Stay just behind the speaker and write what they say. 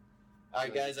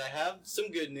Alright, guys, I have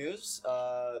some good news.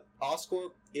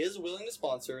 Oscorp is willing to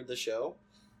sponsor the show.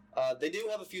 They do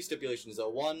have a few stipulations, though.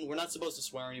 One, we're not supposed to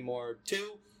swear anymore.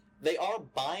 Two, they are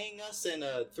buying us, and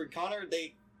three, Connor,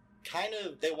 they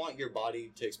want your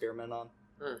body to experiment on.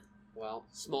 Well,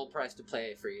 small price to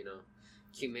pay for,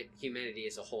 humanity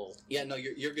as a whole. Yeah, no,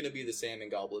 you're gonna be the Salmon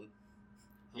Goblin.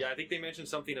 Yeah, I think they mentioned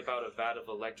something about a vat of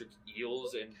electric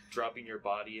eels and dropping your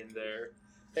body in there.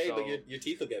 Hey, so, but your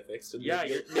teeth will get fixed. Yeah,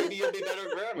 maybe you'll be better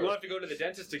at grammar. You won't have to go to the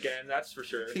dentist again, that's for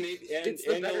sure. Maybe, and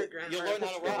you'll learn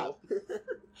how to rap.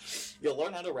 You'll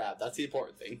learn how to rap. That's the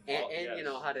important thing. And yes. You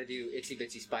know how to do itsy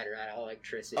bitsy spider out of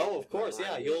electricity. Oh, of course,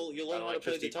 yeah. You'll learn how to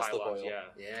play the Tesla coil. Yeah,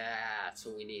 that's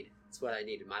what we need. That's what I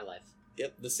need in my life.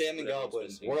 Yep, the Salmon Goblin,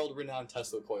 world-renowned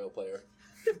Tesla coil player.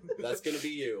 That's gonna be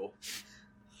you.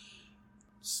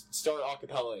 Start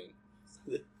acapellaing.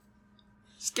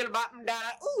 Skittle-bottom da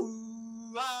ooh.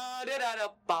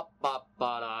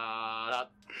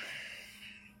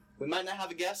 We might not have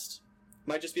a guest.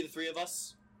 Might just be the three of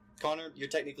us. Connor, you're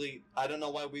technically... I don't know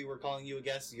why we were calling you a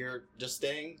guest. You're just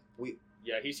staying.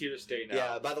 Yeah, he's here to stay now.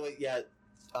 Yeah, by the way,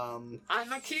 I'm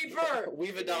a keeper!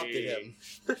 We've adopted him.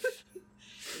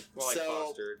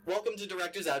 So, welcome to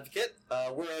Director's Advocate.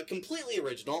 We're a completely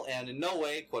original and in no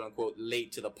way, quote-unquote,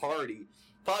 late to the party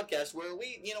podcast where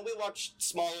we watch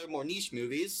smaller, more niche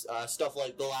movies, stuff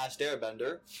like The Last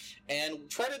Airbender, and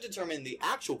try to determine the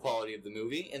actual quality of the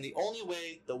movie in the only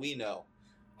way that we know,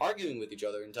 arguing with each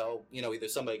other until, either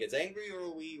somebody gets angry or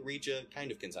we reach a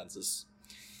kind of consensus.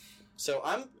 So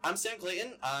I'm Sam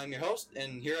Clayton, I'm your host,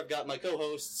 and here I've got my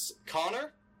co-hosts,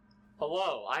 Connor.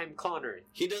 Hello, I'm Connor.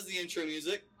 He does the intro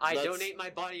music. I donate my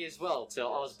body as well to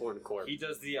Osborne Corp. He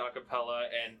does the acapella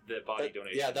and the body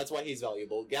donation. Yeah, that's why he's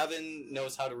valuable. Gavin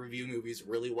knows how to review movies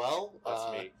really well.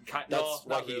 That's me. That's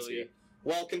why he's here.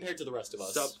 Well, compared to the rest of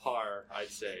us. Subpar, I'd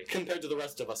say. Compared to the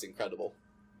rest of us, incredible.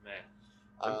 Man.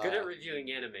 I'm good at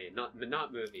reviewing anime,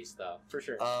 not movies, though, for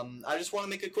sure. I just want to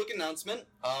make a quick announcement.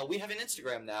 We have an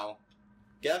Instagram now.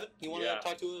 Gavin, you want to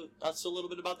talk to us a little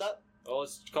bit about that? Well,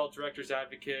 it's called Director's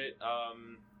Advocate.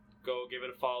 Go give it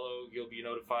a follow. You'll be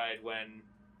notified when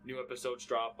new episodes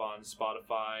drop on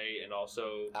Spotify, and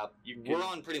also we're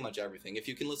on pretty much everything. If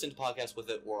you can listen to podcasts with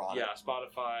it, we're on. Yeah,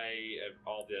 Spotify,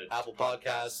 all the Apple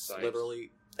Podcasts, literally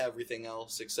everything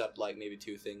else except like maybe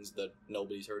two things that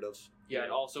nobody's heard of. Yeah,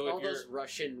 and also all those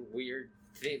Russian weird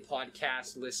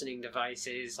podcast listening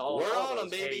devices. We're on them,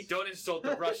 baby. Hey, don't insult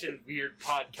the Russian weird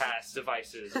podcast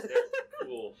devices. They're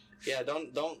cool. Yeah,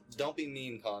 don't be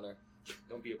mean, Connor.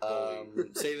 Don't be a bully.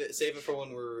 Save it for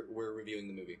when we're reviewing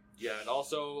the movie. Yeah, and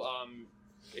also,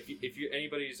 if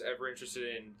anybody's ever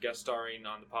interested in guest starring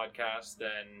on the podcast,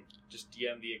 then just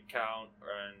DM the account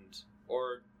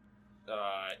or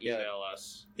email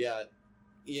us. Yeah,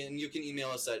 and you can email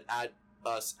us at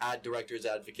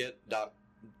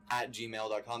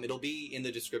directorsadvocate@gmail.com. It'll be in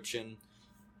the description.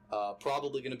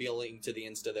 Probably going to be a link to the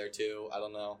Insta there too. I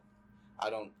don't know. I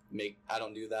don't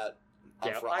do that.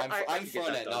 I'm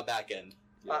front end, not back end.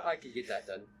 Yeah. I could get that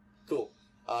done. Cool.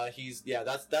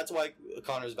 That's why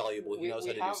Connor's valuable. He knows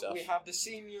how to do stuff. We have the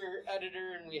senior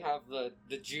editor and we have the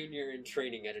junior and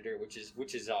training editor, which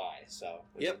is I. So.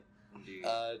 Yep.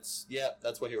 That's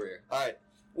why we're here. All right.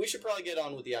 We should probably get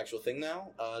on with the actual thing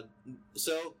now.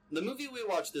 So the movie we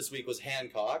watched this week was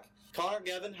Hancock. Connor,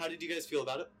 Gavin, how did you guys feel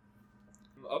about it?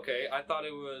 Okay, I thought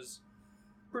it was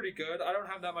pretty good. I don't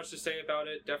have that much to say about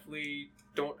it. Definitely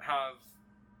don't have...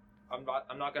 I'm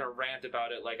not going to rant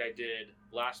about it like I did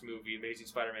last movie, Amazing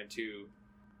Spider-Man 2.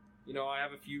 I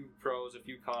have a few pros, a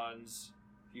few cons,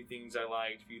 a few things I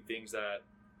liked, a few things that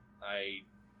I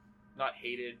not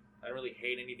hated. I don't really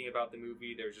hate anything about the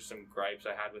movie. There's just some gripes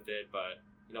I had with it, but,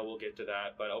 we'll get to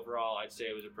that. But overall, I'd say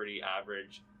it was a pretty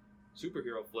average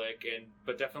superhero flick,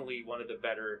 but definitely one of the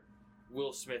better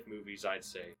Will Smith movies, I'd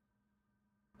say.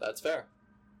 That's fair.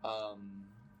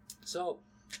 So,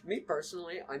 me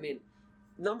personally,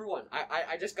 number one,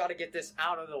 I just got to get this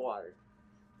out of the water.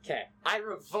 Okay, I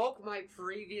revoke my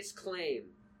previous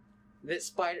claim that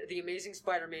The Amazing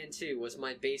Spider-Man 2 was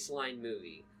my baseline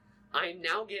movie. I'm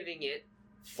now giving it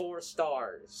 4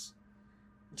 stars.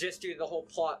 Just due to the whole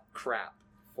plot crap.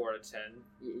 4 out of 10?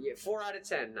 Yeah, 4 out of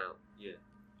 10 now. Yeah.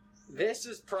 This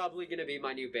is probably going to be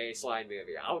my new baseline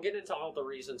movie. I'll get into all the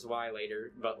reasons why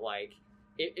later, but,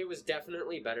 it was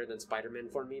definitely better than Spider-Man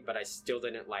for me, but I still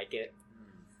didn't like it.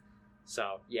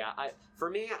 So, yeah, for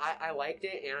me, I liked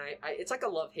it, and it's like a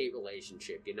love-hate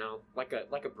relationship, Like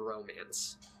a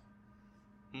bromance.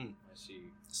 I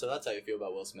see. So that's how you feel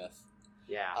about Will Smith.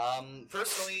 Yeah.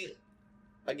 Personally,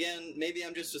 again, maybe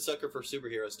I'm just a sucker for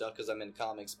superhero stuff because I'm into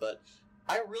comics, but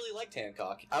I really liked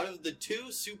Hancock. Out of the 2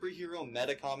 superhero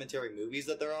meta-commentary movies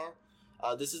that there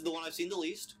are, this is the one I've seen the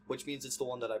least, which means it's the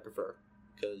one that I prefer.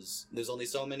 Because there's only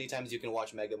so many times you can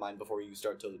watch Megamind before you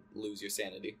start to lose your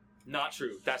sanity. Not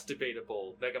true. That's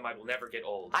debatable. Megamind will never get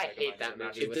old. I hate that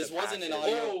movie. If this wasn't an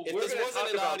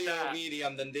audio,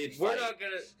 medium, then they'd fight. We're not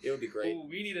gonna. It would be great. Ooh,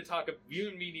 we need to talk. You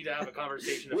and me need to have a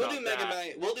conversation We'll about do that.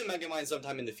 Megamind. We'll do Megamind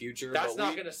sometime in the future. That's but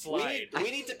not gonna slide. We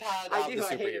need to pad I out do, the I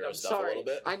hate it, superhero I'm stuff sorry. a little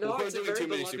bit. I know We're it's a doing very too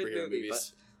many beloved superhero movie,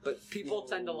 movies. but people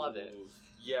tend to love it.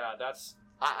 Yeah, that's.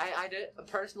 I did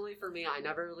personally, for me, I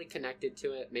never really connected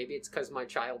to it. Maybe it's because my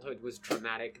childhood was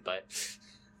traumatic, but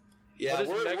Yeah, What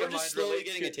does we're Megamind just slowly relate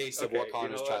getting to? a taste of Okay, what you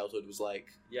Connor's know what? childhood was like.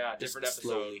 Yeah, Just different episode.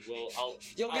 slowly. Well,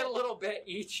 you'll get a little bit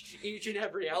each and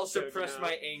every episode. I'll suppress you know?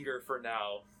 my anger for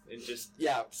now and just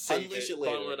Yeah, save unleash it, it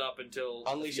later. bottle it up until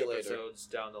Unleash a few it later. episodes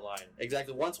down the line.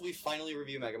 Exactly. Once we finally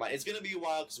review Megamind, it's gonna be a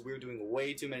while because we're doing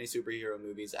way too many superhero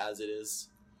movies as it is.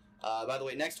 By the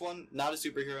way, next one, not a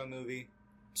superhero movie,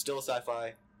 still a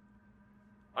sci-fi.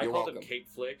 I You're call them welcome. cape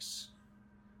flicks,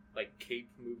 like cape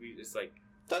movies. It's like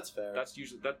That's fair. that's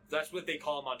usually that's what they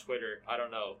call them on Twitter. I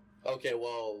don't know. Okay,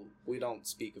 well, we don't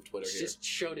speak of Twitter It's here. just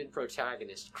shonen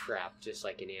protagonist crap, just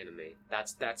like in anime.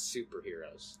 That's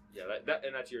superheroes. Yeah, that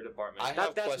and that's your department. I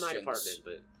have That's my questions. department,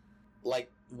 but Like,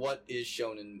 what is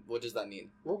shonen? What does that mean?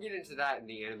 we'll get into that in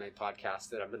the anime podcast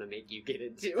that I'm going to make you get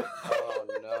into. Oh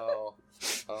no!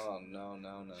 Oh no!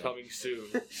 No! No! Coming soon.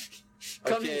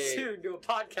 Coming Okay. soon to a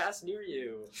podcast near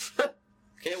you.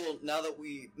 Okay, well, now that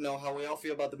we know how we all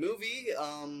feel about the movie,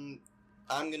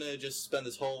 I'm gonna just spend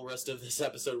this whole rest of this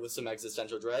episode with some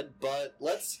existential dread. But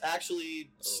let's actually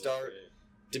start Okay.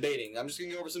 debating. I'm just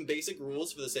gonna go over some basic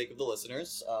rules for the sake of the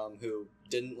listeners who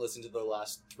didn't listen to the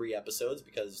last 3 episodes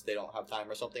because they don't have time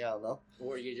or something. I don't know.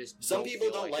 Or you just Some people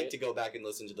feel don't like it. to go back and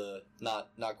listen to the not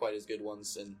quite as good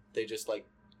ones, and they just like,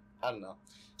 I don't know.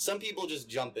 Some people just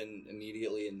jump in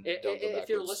immediately and don't go backwards. If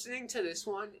you're listening to this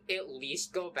one, at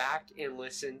least go back and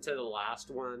listen to the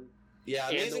last one. Yeah,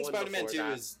 and the Amazing one Spider-Man before 2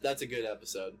 that. that's a good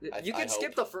episode. You I can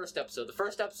skip hope. the first episode. The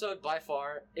first episode, by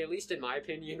far, at least in my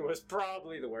opinion, was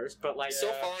probably the worst. But like,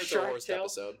 So far, it's our worst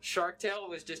episode. Shark Tale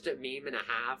was just a meme and a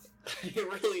half, It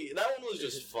really, that one was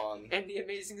just fun. and the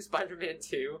Amazing Spider-Man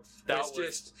 2 That was was-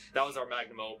 just That was our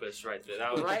magnum opus right there.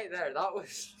 That was right there. That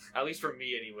was. at least for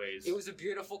me, anyways. It was a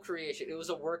beautiful creation. It was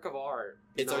a work of art.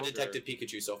 It's you our know? Detective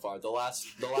Pikachu so far. The last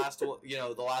one,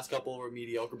 the last couple were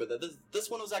mediocre, but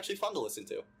this one was actually fun to listen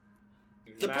to.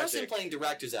 The person Magic. playing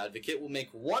director's advocate will make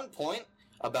 1 point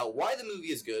about why the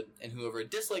movie is good, and whoever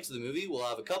dislikes the movie will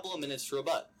have a couple of minutes to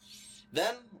rebut.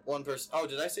 Then, one person... Oh,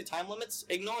 did I say time limits?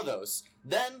 Ignore those.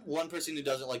 Then, one person who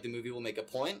doesn't like the movie will make a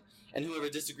point, and whoever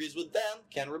disagrees with them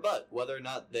can rebut, whether or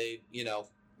not they,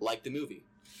 like the movie.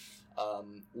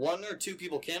 1 or 2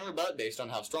 people can rebut based on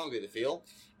how strongly they feel,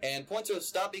 and points will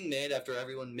stop being made after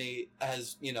everyone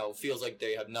feels like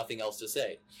they have nothing else to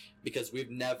say. Because we've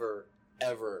never,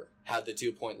 ever had the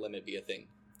 2-point limit be a thing.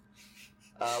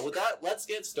 With that, let's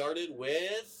get started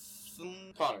with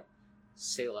Connor.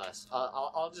 Say less.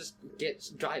 I'll just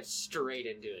dive straight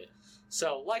into it.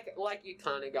 So, like you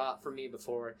kind of got from me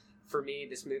before, for me,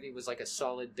 this movie was like a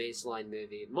solid baseline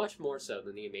movie, much more so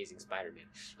than The Amazing Spider-Man.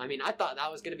 I mean, I thought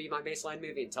that was going to be my baseline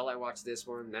movie until I watched this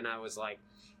one, then I was like,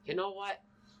 you know what?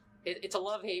 It's a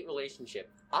love-hate relationship.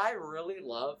 I really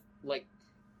love,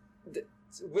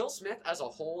 Will Smith as a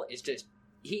whole is just,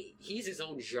 he's his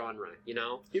own genre, you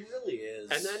know? He really is.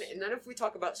 And then if we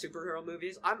talk about superhero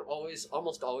movies, I'm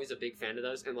almost always a big fan of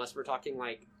those, unless we're talking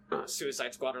like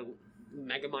Suicide Squad or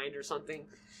Megamind or something.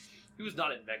 He was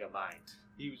not in Megamind.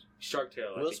 He was Shark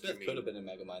Tale. Will Smith could have been in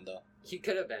Megamind, though. He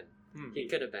could have been. He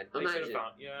could have been. They should Imagine. have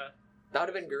found. Yeah. That would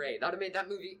have been great. That would have made that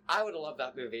movie. I would have loved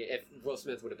that movie if Will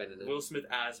Smith would have been in it. Will Smith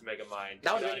as Megamind.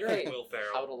 That would've been great. Will I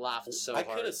Ferrell. would have laughed so I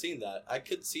hard. could have seen that. I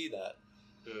could see that.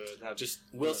 Just Just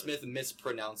Will Smith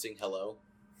mispronouncing hello.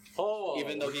 Oh.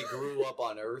 Even though he grew up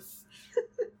on Earth.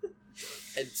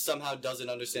 And somehow doesn't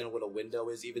understand what a window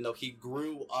is, even though he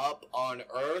grew up on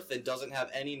Earth and doesn't have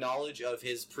any knowledge of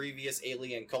his previous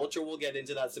alien culture. We'll get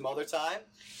into that some other time.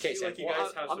 Okay, feel so like you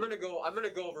guys have I'm some- gonna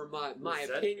go over my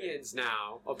Resentment. opinions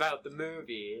now about the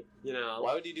movie. You know.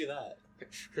 Why would you do that?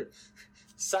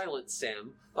 Silence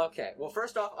Sam. Okay, well,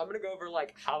 first off, I'm gonna go over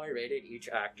how I rated each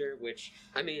actor, which,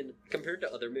 I mean, compared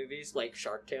to other movies like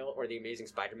Shark Tale or The Amazing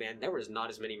Spider-Man, there was not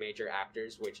as many major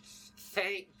actors, which,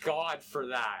 thank God for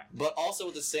that. But also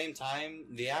at the same time,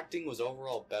 the acting was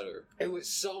overall better. It was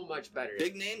so much better.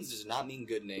 Big names does not mean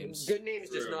good names. Good names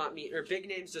does True. not mean, or big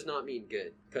names does not mean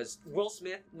good, because Will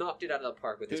Smith knocked it out of the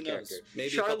park with Who his knows? character.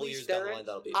 Maybe a couple Charlize years down the Theron, line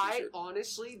that'll be a I t-shirt.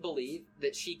 honestly believe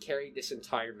that she carried this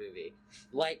entire movie.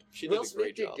 She did Will a Smith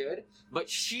great did job. good, but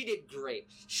she did great.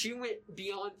 She went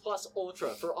beyond plus ultra.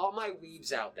 For all my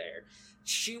weebs out there,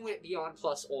 she went beyond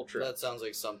plus ultra. That sounds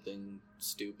like something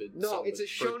stupid. No, some it's a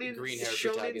shonen- green hair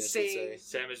shonen protagonist would say.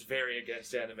 Sam is very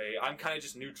against anime. I'm kind of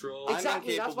just neutral. I'm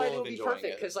Exactly, that's why incapable it'll of be enjoying perfect.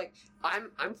 it. Because like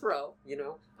I'm pro, you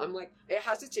know. I'm like it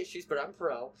has its issues, but I'm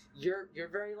pro. You're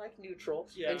very like neutral,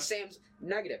 Yeah. and Sam's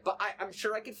negative. But I'm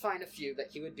sure I could find a few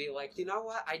that he would be like, you know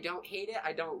what? I don't hate it.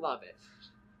 I don't love it.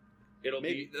 It'll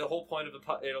Maybe. be the whole point of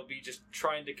it'll be just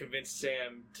trying to convince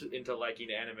Sam into liking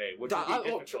anime, which will be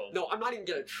difficult. No, I'm not even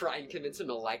gonna try and convince him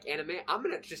to like anime. I'm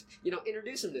gonna just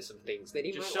introduce him to some things that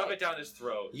he Just might shove like. it down his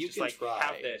throat. You just can like try.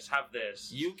 have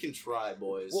this. You can try,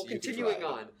 boys. Well, You can continuing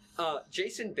try. on,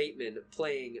 Jason Bateman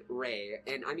playing Ray,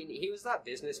 and I mean, he was that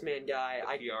businessman guy.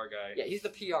 PR guy. Yeah, he's the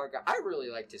PR guy. I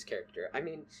really liked his character. I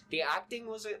mean, the acting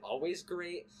wasn't always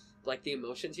great. Like, the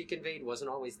emotions he conveyed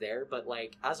wasn't always there, but,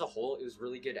 like, as a whole, it was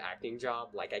really good acting job.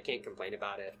 Like, I can't complain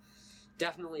about it.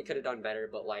 Definitely could have done better,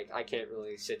 but, like, I can't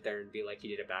really sit there and be like he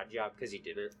did a bad job, because he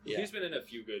didn't. Yeah. He's been in a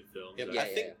few good films. Yeah, but Yeah, I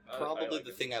think yeah. probably I like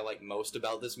the him. thing I like most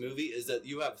about this movie is that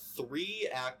you have 3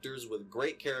 actors with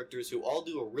great characters who all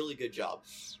do a really good job.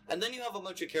 And then you have a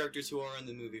bunch of characters who are in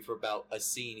the movie for about a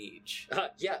scene each.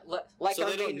 Like So our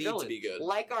they don't main need villain. to be good.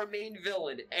 Like our main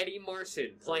villain, Eddie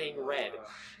Marson, playing Red.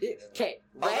 Okay,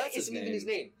 Oh, Red that's his isn't even name. his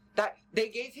name. That they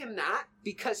gave him that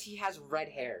because he has red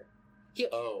hair.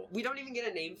 Oh. We don't even get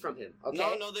a name from him. Okay.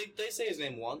 No, they say his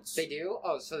name once. They do.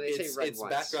 Oh, so they say Red It's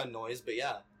once. background noise, but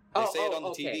yeah. They say it on the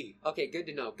okay. TV. Okay, good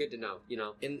to know. Good to know. You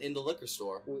know, In the liquor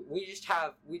store. we just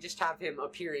have him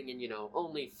appearing in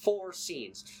only 4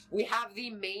 scenes. We have the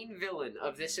main villain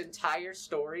of this entire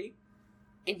story,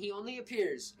 and he only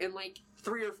appears in like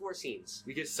 3 or 4 scenes.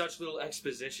 We get such little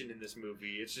exposition in this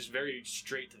movie. It's just very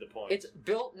straight to the point. It's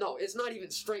built. No, it's not even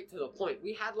straight to the point.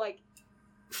 We had like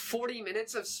 40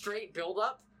 minutes of straight build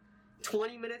up,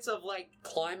 20 minutes of like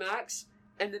climax.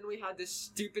 And then we had this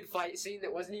stupid fight scene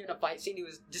that wasn't even a fight scene. It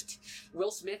was just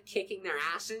Will Smith kicking their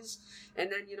asses.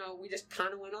 And then, we just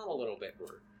kind of went on a little bit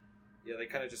more. Yeah, they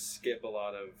kind of just skip a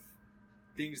lot of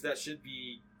things that should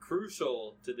be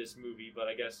crucial to this movie, but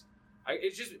I guess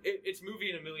it's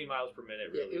moving a million miles per minute,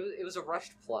 Yeah, really. it was a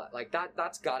rushed plot. Like,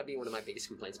 that's got to be one of my biggest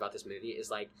complaints about this movie is,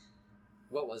 like,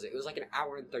 what was it? It was like an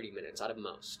hour and 30 minutes out of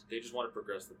most. They just want to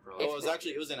progress the plot. Oh,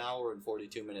 it was an hour and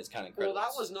 42 minutes kind of Well,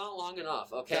 credits. that was not long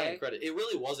enough, Kind okay? of credit. It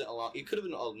really wasn't a long. It could have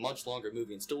been a much longer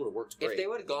movie and still would have worked great. If they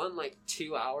would have gone like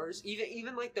 2 hours,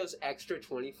 even like those extra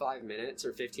 25 minutes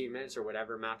or 15 minutes or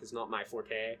whatever, math is not my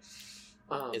forte.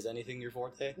 Is anything your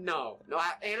forte? No,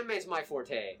 anime is my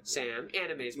forte, Sam.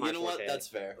 Anime is my You know forte. what? That's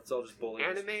fair. Let's all just bully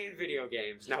Anime and video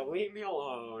games. Now leave me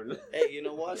alone. Hey, you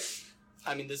know what?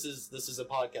 I mean, this is a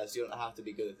podcast. You don't have to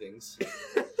be good at things,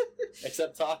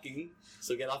 except talking.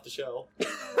 So get off the show.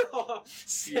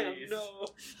 Sam, Jeez. no.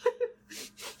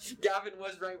 Gavin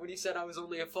was right when he said I was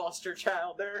only a foster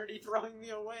child. They're already throwing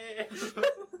me away.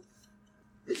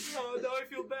 Oh, now I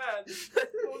feel bad.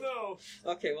 Oh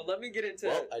no. Okay, well let me get into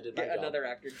Well, I did my job. another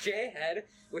actor, Jay Head,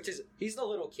 he's the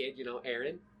little kid,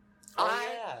 Aaron. Oh,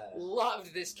 I yeah.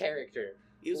 loved this character.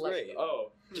 He was great.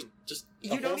 Oh. Just a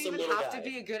You don't wholesome even little have guy. to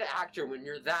be a good actor when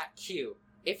you're that cute.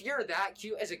 If you're that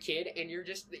cute as a kid and you're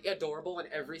just adorable in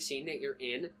every scene that you're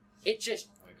in, it just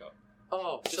Oh my god.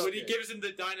 Just when he gives him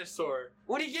the dinosaur.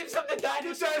 when he gives him the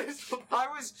dinosaur,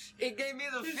 it gave me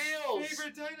the His feels.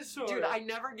 favorite dinosaur. Dude, I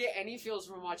never get any feels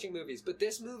from watching movies, but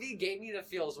this movie gave me the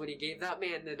feels when he gave that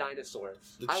man the dinosaur.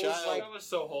 The I was child. like- that was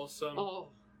so wholesome. Oh,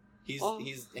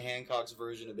 he's Hancock's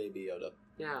version of Baby Yoda.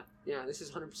 yeah, this is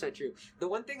 100% true. The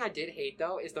one thing I did hate,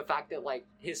 though, is the fact that, like,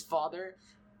 his father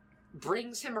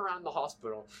brings him around the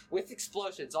hospital with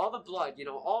explosions, all the blood,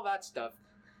 all that stuff,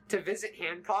 to visit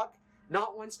Hancock.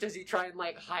 Not once does he try and,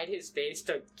 like, hide his face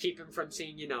to keep him from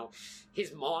seeing,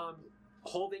 his mom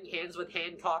holding hands with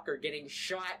Hancock or getting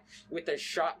shot with a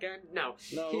shotgun. No,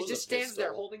 No, it he was just a stands there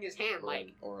pistol. holding his hand,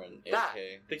 like, or an that.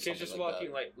 AK. The kid's something just like walking,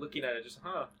 that. like, looking at it, just,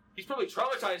 huh. He's probably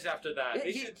traumatized after that.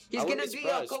 They he's should- I gonna wouldn't be be a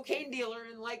surprised. cocaine dealer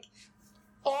and, like,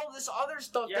 all this other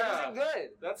stuff Yeah. that isn't good.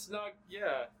 That's not,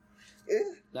 yeah.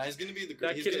 Now he's gonna be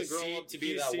That he's kid gonna has grow seen- up to be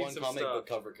he's that seen one some comic stuff. book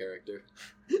cover character.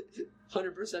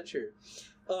 100% sure.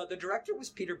 The director was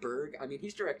Peter Berg. I mean,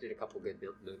 he's directed a couple good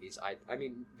movies. I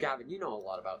mean, Gavin, you know a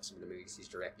lot about some of the movies he's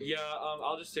directed. Yeah,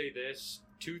 I'll just say this.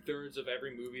 2/3 of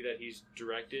every movie that he's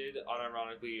directed,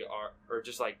 unironically, are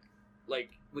just like,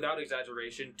 without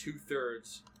exaggeration,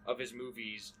 2/3 of his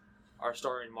movies are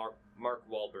starring Mark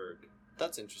Wahlberg.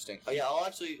 That's interesting. Oh yeah,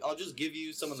 I'll just give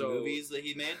you some of the So- movies that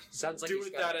he made. Sounds like Do he's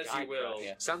with got that a as guy you will. crush.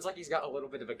 Yeah. Sounds like he's got a little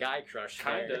bit of a guy crush.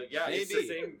 there. Kinda, yeah. It's the Maybe.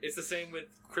 same. It's the same with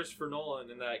Christopher Nolan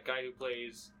and that guy who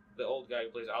plays the old guy who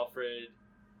plays Alfred.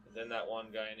 And then that one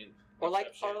guy in Or like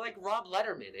Inception. Rob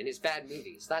Letterman in his bad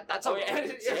movies. That's Oh, a yeah,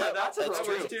 reference. yeah, that's a That's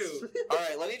reference true. too. All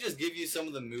right, let me just give you some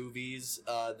of the movies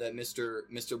that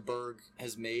Mr. Berg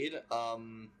has made.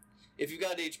 If you've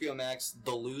got HBO Max,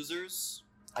 The Losers.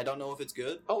 I don't know if it's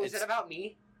good. Oh, is it about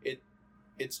me?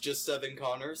 It's just Seven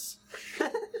Connors.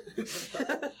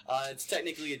 It's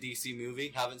technically a DC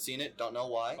movie. Haven't seen it. Don't know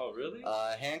why. Oh, really?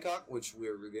 Hancock, which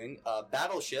we're reviewing.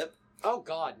 Battleship. Oh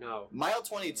God, no. Mile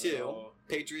 22. No.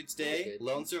 Patriots That was Day. good.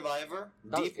 Lone Survivor.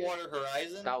 That was Deepwater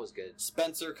Horizon. That was good.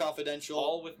 Spencer Confidential.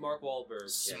 All with Mark Wahlberg.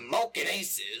 Smoking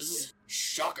Aces.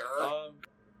 Shocker.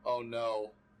 Oh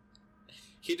no.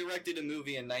 He directed a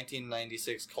movie in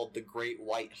 1996 called The Great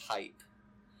White Hype.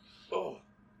 Oh,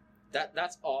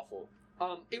 that's awful.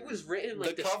 It was written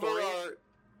like the the cover story. art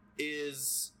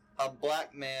is a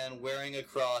black man wearing a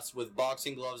cross with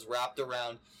boxing gloves wrapped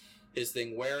around his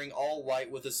thing, wearing all white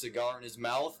with a cigar in his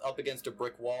mouth up against a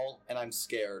brick wall, and I'm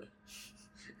scared.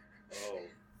 Oh.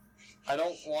 I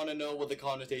don't want to know what the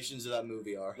connotations of that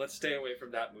movie are. Let's stay away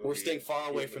from that movie. We're staying far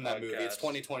away in the from that movie. It's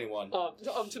podcast. 2021.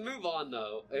 To move on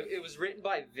though, it was written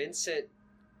by Vincent.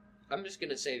 I'm just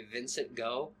gonna say Vincent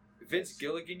Go. Vince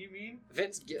Gilligan, you mean?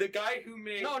 The guy who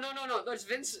made... No. There's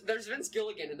Vince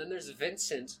Gilligan, and then there's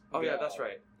Vincent. Oh, yeah, Go. that's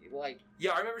right. Like,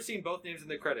 Yeah, I remember seeing both names in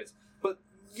the credits. But,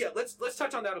 yeah, let's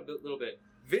touch on that a little bit.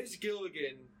 Vince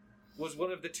Gilligan was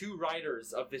one of the two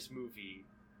writers of this movie.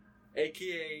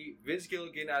 A.K.A. Vince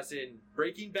Gilligan as in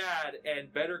Breaking Bad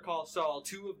and Better Call Saul,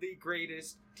 two of the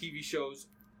greatest TV shows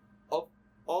of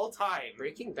all time.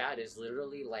 Breaking Bad is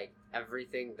literally like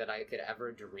everything that I could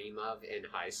ever dream of in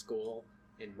high school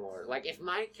and more. Like, if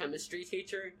my chemistry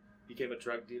teacher, Became a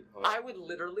drug dealer. Oh. I would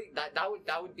literally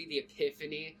that would be the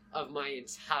epiphany of my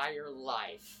entire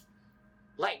life.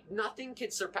 Like, nothing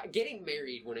could surpass getting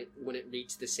married when it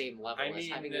reached the same level I as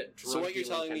mean, having a drug so what you're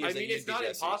dealing telling me I is that mean, you'd it's be not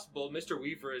Jesse. impossible. Mr.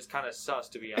 Weaver is kind of sus,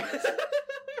 to be honest.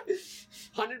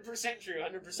 100% true,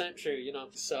 100% true, you know.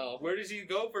 So Where does he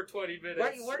go for 20 minutes?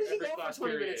 where does he every go class for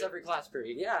 20 minutes period? every class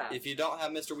period? Yeah. If you don't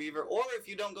have Mr. Weaver, or if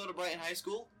you don't go to Brighton High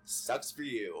School, sucks for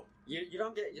you. You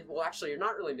don't get well. Actually, you're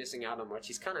not really missing out on much.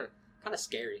 He's kind of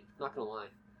scary. Not gonna lie.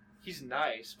 He's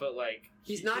nice, but like...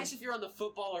 He's he nice can- if you're on the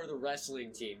football or the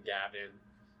wrestling team, Gavin.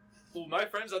 Well, my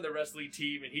friend's on the wrestling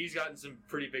team, and he's gotten some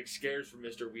pretty big scares from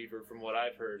Mr. Weaver, from what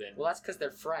I've heard. And Well, that's because they're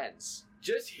friends.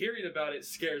 just hearing about it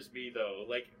scares me, though.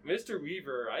 Like, Mr.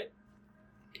 Weaver,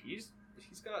 he's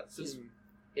got some...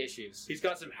 Issues. He's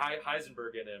got some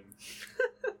Heisenberg in him.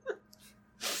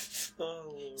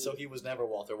 Oh. So he was never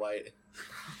Walter White.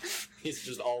 He's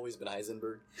just always been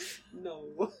Heisenberg.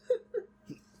 No.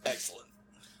 Excellent.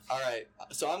 All right,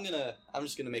 so I'm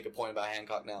just gonna make a point about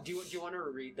Hancock now. Do you want to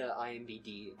read the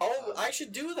IMDb? Oh, I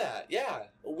should do that. Yeah,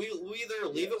 we either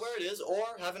leave it where it is or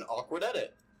have an awkward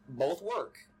edit. Both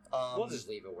work. We'll just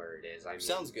leave it where it is. I mean,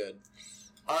 Sounds good.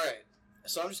 All right,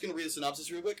 so I'm just gonna read the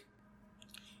synopsis real quick.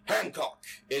 Hancock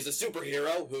is a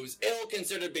superhero whose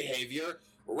ill-considered behavior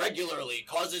regularly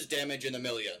causes damage in the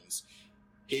millions.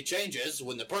 He changes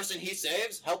when the person he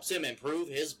saves helps him improve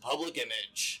his public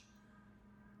image.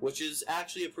 Which is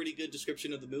actually a pretty good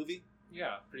description of the movie.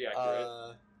 Yeah, pretty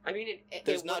accurate. I mean,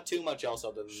 There's not too much else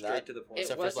other than Straight that. to the point.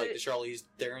 Except for was like it- the Charlize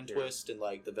Theron Yeah. twist and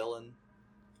like the villain.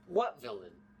 What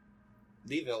villain?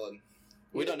 The villain.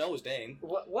 We don't know his name.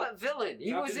 What villain?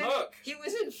 He was Captain in. Hook. He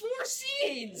was in 4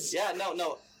 scenes. Yeah,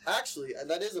 no. Actually,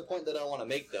 that is a point that I want to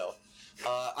make though.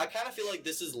 I kind of feel like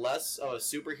this is less of a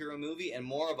superhero movie and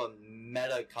more of a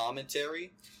meta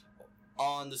commentary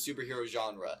on the superhero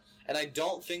genre. And I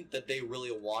don't think that they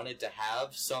really wanted to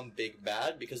have some big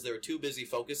bad because they were too busy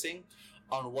focusing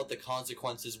on what the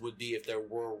consequences would be if there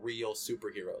were real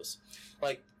superheroes.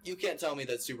 Like, you can't tell me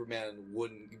that Superman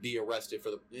wouldn't be arrested for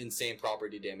the insane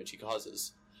property damage he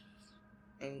causes.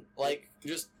 And,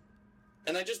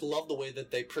 and I just love the way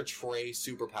that they portray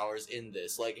superpowers in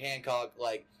this. Like, Hancock,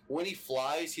 like, when he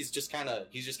flies, he's just kind of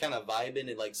vibing,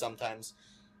 and, like, sometimes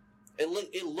it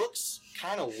looks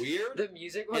kind of weird. The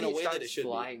music when In a he way that starts it should be.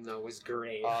 flying though was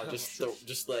great.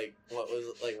 Just like, what was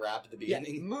it, like, rap at the Yeah,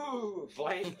 beginning? move,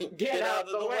 like, get out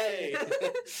of the way.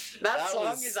 that That song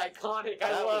was- is iconic.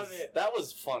 I love it. That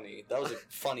was funny. That was a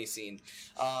funny scene.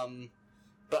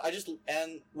 But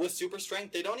and with super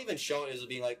strength, they don't even show it as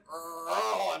being like,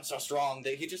 oh, I'm so strong.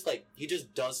 He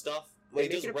just does stuff. They He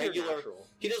make does it appear regular. natural.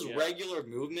 He does Yeah. regular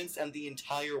movements, and the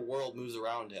entire world moves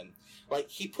around him. Like,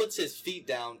 he puts his feet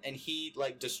down, and he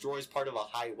like destroys part of a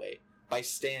highway by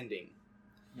standing.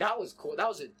 That was cool. That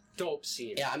was a dope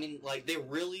scene. Yeah, I mean, like, they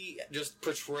really just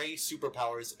portray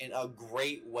superpowers in a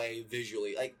great way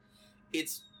visually. Like,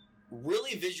 it's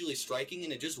really visually striking,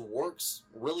 and it just works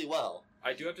really well.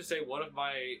 I do have to say, one of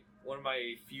my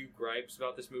few gripes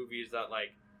about this movie is that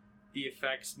like the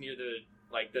effects near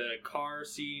the car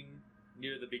scene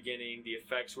near the beginning, the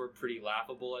effects were pretty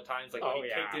laughable at times. Like when he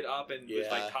picked it up and was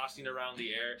like tossing around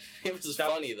the air. It was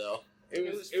funny though.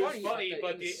 It was funny,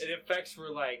 but the effects were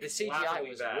like the CGI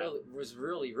was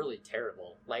really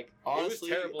terrible. Like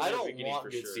honestly, it was terrible. I don't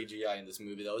want good CGI in this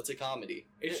movie though. It's a comedy.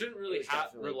 It shouldn't really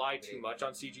rely too much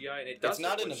on CGI, and it does. It's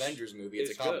not an Avengers movie.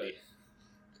 It's a comedy. Good.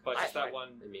 But just that one.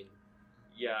 I mean,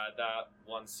 yeah, that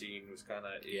one scene was kind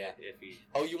of iffy.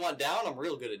 Oh, you want down? I'm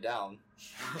real good at down.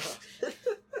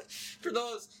 For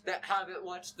those that haven't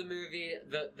watched the movie,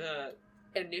 the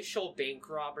initial bank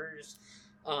robbers,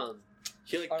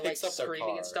 he like are picks like up their screaming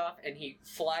car and stuff, and he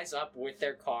flies up with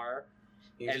their car,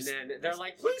 and then they're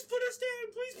like, "Please put us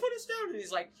down! Please put us down!" And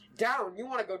he's like, "Down? You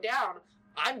want to go down?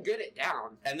 I'm good at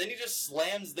down." And then he just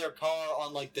slams their car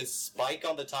on like this spike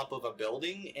on the top of a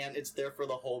building, and it's there for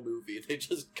the whole movie. They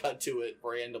just cut to it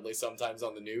randomly sometimes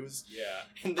on the news. Yeah,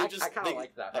 and they I kind of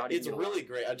like that. It's really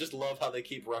great. I just love how they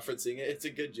keep referencing it. It's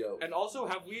a good joke. And also,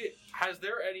 has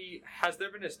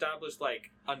there been established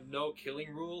like a no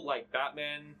killing rule? Like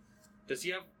Batman,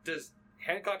 does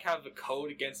Hancock have a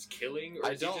code against killing, or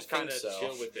does he just kind of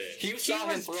chill with it? You saw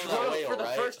him throw that whale, for the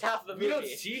right? first half of the movie. We don't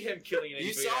see him killing anybody.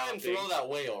 You saw him throw that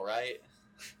whale, right?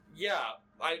 Yeah,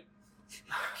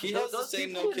 He has the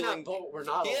same no killing. We're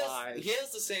not alive. He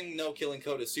has the same no killing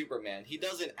code as Superman. He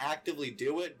doesn't actively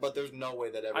do it, but there's no way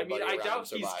that everybody around him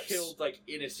survives. I doubt he's killed like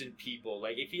innocent people.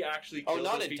 Like if he actually killed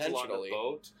those people on a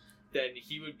boat, then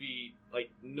he would be like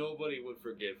nobody would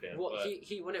forgive him. Well,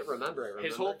 he wouldn't remember it. Remember?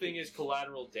 His whole thing is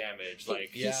collateral damage.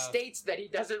 He states that he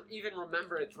doesn't even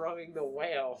remember throwing the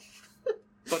whale.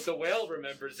 But the whale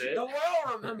remembers it. The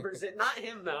whale remembers it, not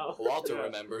him though. Walter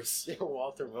remembers. Yeah,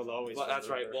 Walter will always. Well, that's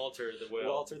right, Walter the whale.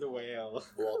 Walter the whale.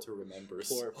 Walter remembers.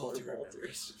 Poor Walter Walter.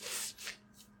 Remembers.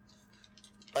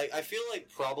 Like, I feel like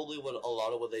probably a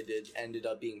lot of what they did ended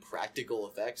up being practical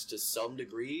effects to some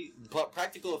degree, but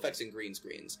practical effects and green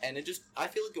screens. And I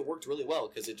feel like it worked really well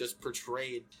because it just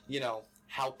portrayed,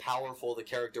 how powerful the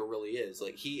character really is.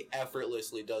 Like, he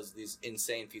effortlessly does these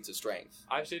insane feats of strength.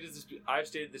 I've stated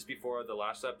this before the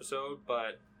last episode,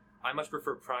 but I much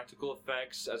prefer practical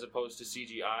effects as opposed to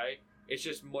CGI. It's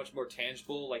just much more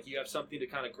tangible. Like, you have something to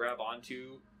kind of grab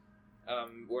onto,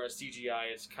 whereas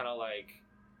CGI, it's kind of like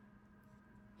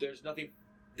there's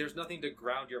nothing to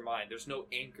ground your mind. There's no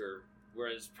anchor.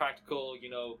 Whereas practical,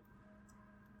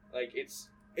 like it's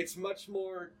much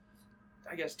more,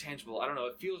 I guess, tangible. I don't know.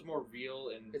 It feels more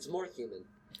real and it's more human.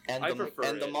 And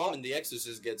the mom in The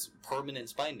Exorcist gets permanent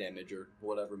spine damage or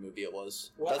whatever movie it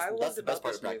was. What I that's loved the about best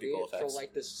part this of practical movie effects. for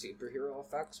like the superhero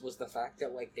effects was the fact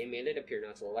that like they made it appear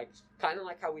natural. Like kind of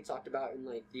like how we talked about in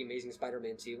like The Amazing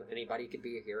Spider-Man 2, anybody could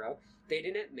be a hero. They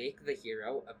didn't make the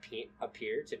hero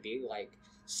appear to be like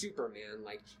Superman.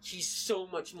 Like he's so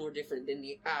much more different than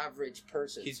the average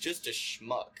person. He's just a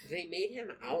schmuck. They made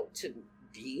him out to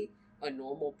be a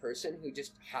normal person who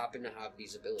just happened to have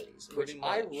these abilities. Pretty which much.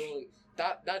 I really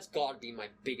that's got to be my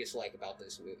biggest like about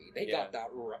this movie. They got that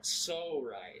so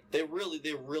right. They really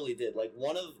did. Like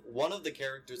one of the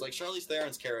characters, like Charlize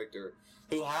Theron's character,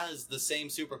 who has the same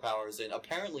superpowers and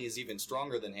apparently is even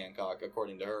stronger than Hancock,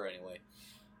 according to her anyway.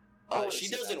 She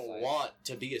doesn't want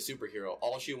to be a superhero.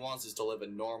 All she wants is to live a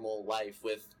normal life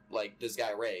with like this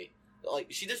guy Ray. Like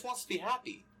she just wants to be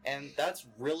happy, and that's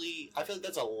really, I feel like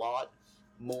that's a lot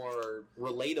more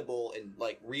relatable and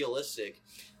like realistic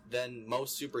than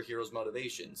most superheroes'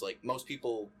 motivations. Like most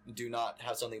people do not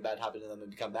have something bad happen to them and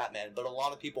become Batman, but a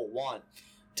lot of people want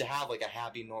to have like a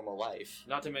happy, normal life.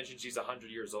 Not to mention she's 100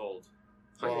 years old.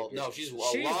 Well, no, she's a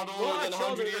lot older than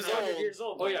 100 years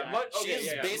old. Oh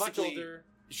yeah, basically much older.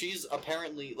 She's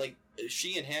apparently like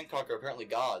she and Hancock are apparently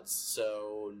gods.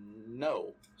 So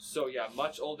no. So yeah,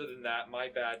 much older than that. My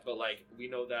bad, but like we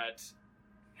know that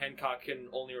Hancock can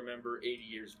only remember 80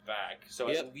 years back, so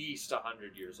at least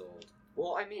 100 years old.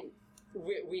 Well, I mean,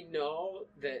 we know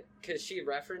that because she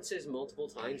references multiple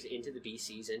times into the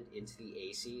BCs and into the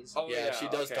ACs. Oh yeah, she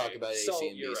does talk about AC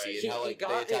and BC right. and how like they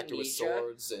attacked her with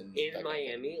swords and in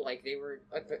Miami, like they were.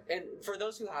 And for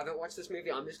those who haven't watched this movie,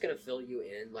 I'm just gonna fill you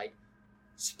in, like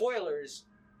spoilers,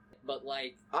 but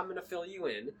like I'm gonna fill you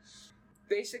in.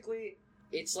 Basically,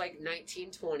 it's like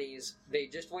 1920s. They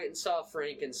just went and saw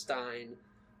Frankenstein.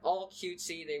 All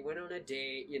cutesy, they went on a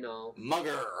date,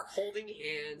 Mugger! Holding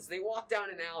hands, they walk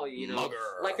down an alley, Mugger!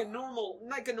 like a normal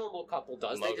couple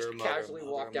does. They just casually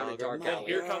walk down a dark alley. And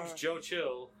here comes Joe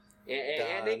Chill.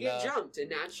 And they get jumped,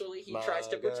 and naturally he tries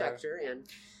to protect her, and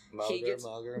he gets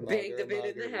banged a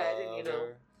bit in the head, and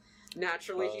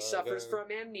naturally he suffers from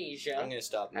amnesia. I'm gonna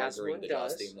stop muggering the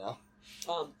costume now.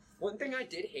 One thing I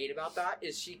did hate about that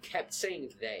is she kept saying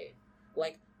they.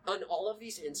 Like, on all of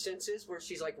these instances where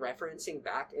she's, like, referencing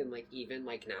back and, like, even,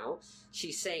 like, now,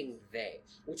 she's saying they.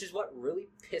 Which is what really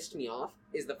pissed me off,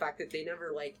 is the fact that they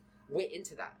never, like, went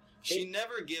into that. She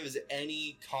never gives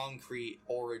any concrete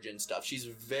origin stuff. She's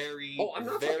very, I'm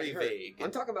not very talking her. vague.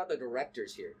 I'm talking about the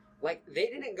directors here. Like, they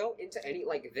didn't go into any,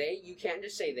 like, you can't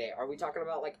just say they. Are we talking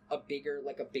about, like, a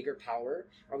bigger power?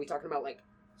 Are we talking about, like,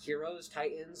 heroes,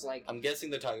 titans, like... I'm guessing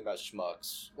they're talking about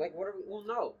schmucks. Like, what are we... Well,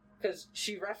 no. Because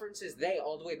she references they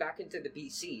all the way back into the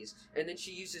BCs, and then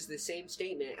she uses the same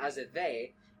statement as a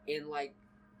they in, like,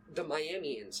 the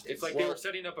Miami instance. It's like they were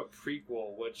setting up a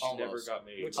prequel, which never got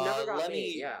made. Which never got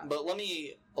made, yeah. But let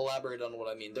me elaborate on what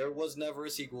I mean. There was never a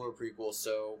sequel or prequel,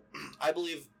 so I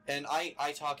believe... And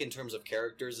I talk in terms of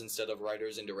characters instead of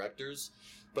writers and directors,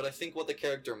 but I think what the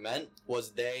character meant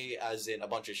was they, as in a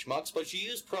bunch of schmucks, but she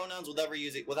used pronouns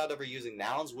without ever using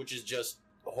nouns, which is just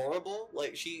horrible.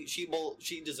 Like, she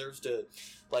deserves to,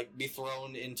 like, be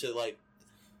thrown into, like,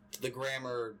 the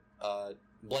grammar,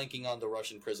 blanking on the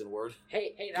Russian prison word.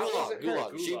 Hey, that wasn't her.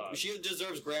 Gulag. She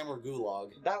deserves grammar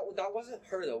gulag. That wasn't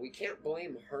her, though. We can't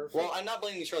blame her for... Well, I'm not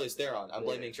blaming Charlize Theron. I'm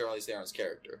blaming Charlize Theron's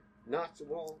character. Not,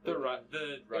 well... The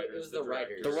writers. It was the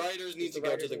writers. The writers need to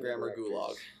go to the grammar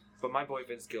gulag. But my boy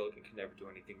Vince Gilligan can never do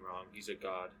anything wrong. He's a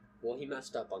god. Well, he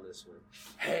messed up on this one.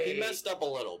 Hey! He messed up a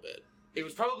little bit. It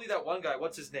was probably that one guy.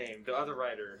 What's his name? The other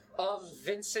writer.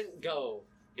 Vincent Go.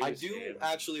 I do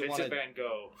actually want to... Vincent Van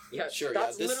Gogh. Yeah, sure.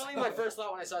 That's literally my first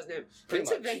thought when I saw his name.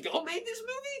 Vincent Van Gogh made this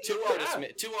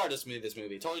movie? Two artists made this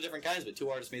movie. Totally different kinds, but two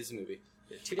artists made this movie.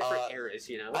 Yeah, two different eras,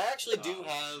 you know? I actually do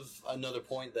have another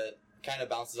point that kind of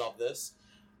bounces off this.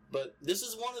 But this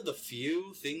is one of the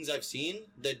few things I've seen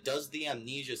that does the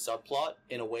amnesia subplot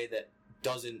in a way that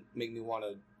doesn't make me want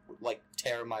to, like,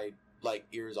 tear my, like,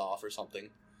 ears off or something.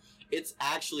 It's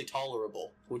actually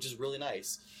tolerable, which is really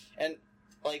nice. And,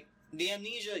 like, the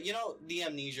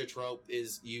amnesia trope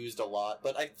is used a lot,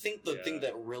 but I think the thing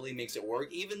that really makes it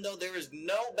work, even though there is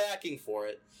no backing for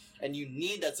it, and you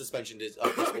need that suspension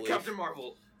of disbelief. Captain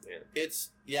Marvel.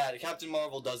 Yeah. Captain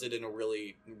Marvel does it in a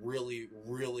really, really,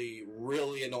 really,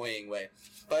 really annoying way.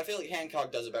 But I feel like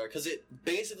Hancock does it better, because it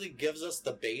basically gives us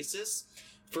the basis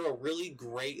for a really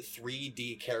great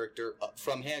 3D character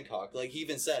from Hancock. Like, he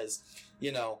even says,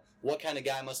 you know, what kind of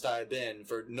guy must I have been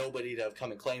for nobody to have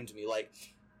come and claimed me? Like,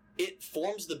 it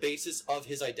forms the basis of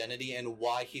his identity and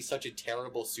why he's such a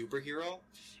terrible superhero.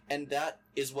 And that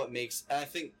is what makes... And I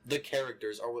think the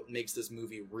characters are what makes this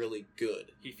movie really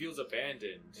good. He feels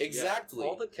abandoned. Exactly.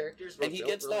 Yeah, all the characters were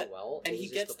built really well. And he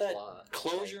gets that plot.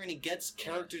 closure, and he gets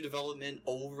character development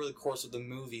over the course of the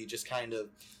movie, just kind of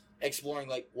exploring,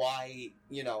 like, why,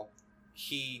 you know,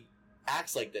 he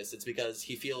acts like this. It's because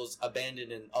he feels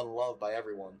abandoned and unloved by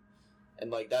everyone.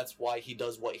 And, like, that's why he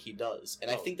does what he does.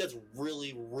 And I think that's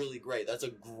really, really great. That's a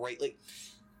great, like...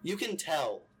 You can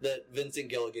tell that Vincent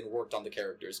Gilligan worked on the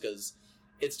characters, because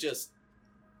it's just...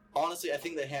 Honestly, I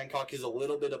think that Hancock is a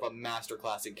little bit of a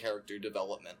masterclass in character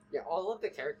development. Yeah, all of the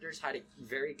characters had a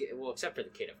very good... Well, except for the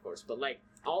kid, of course, but, like,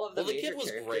 all of the major kid was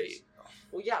characters... great.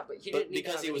 Well, yeah, but he didn't need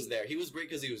because he was there. He was great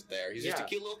because he was there. He's just a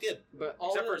cute little kid. But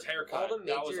except for his haircut. All the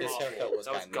major... His haircut was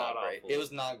kind of not great. awful. It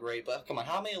was not great, but come on,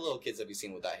 how many little kids have you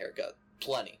seen with that haircut?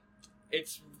 Plenty.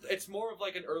 It's more of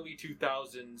like an early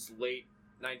 2000s, late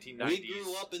 1990s. We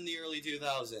grew up in the early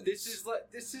 2000s. This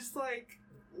is like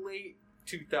late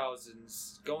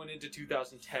 2000s, going into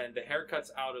 2010. The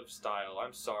haircut's out of style.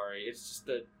 I'm sorry. It's just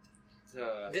that...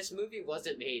 This movie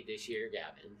wasn't made this year,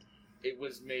 Gavin. It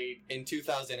was made... in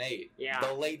 2008. Yeah.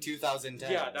 The late 2010s.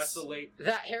 Yeah, that's the late...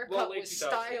 That haircut late was 2000s.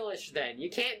 stylish then. You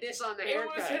can't diss on the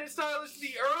haircut. It was stylish in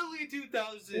the early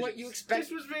 2000s. What you expect?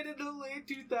 This was made in the late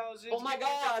 2000s. Oh my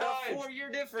god, a 4-year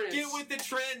difference. Get with the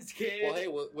trends, kid. Well, hey,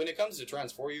 when it comes to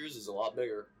trends, 4 years is a lot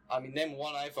bigger. I mean, name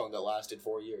one iPhone that lasted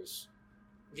 4 years.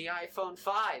 The iPhone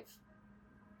 5.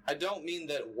 I don't mean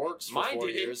that works for Mine 4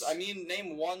 didn't. years. I mean,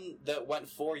 name one that went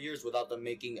 4 years without them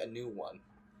making a new one.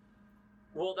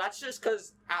 Well, that's just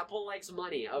because Apple likes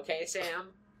money, okay,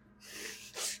 Sam?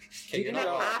 Okay, You didn't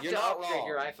have You're to not upgrade wrong.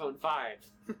 your iPhone 5.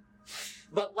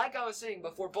 But like I was saying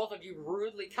before, both of you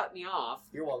rudely cut me off.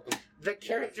 You're welcome. The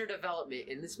character development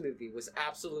in this movie was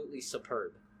absolutely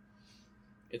superb.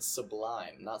 It's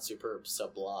sublime, not superb.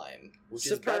 Sublime, which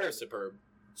is Superb. better. Superb.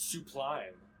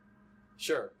 Sublime.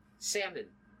 Sure. Salmon.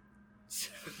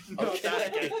 Not Okay. that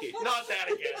again. Not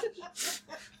that again.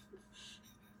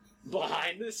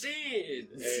 Behind the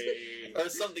scenes. Hey. or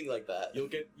something like that.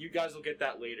 You guys will get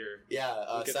that later. Yeah,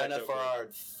 We'll get sign that up for joke our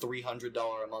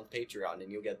 $300 a month Patreon,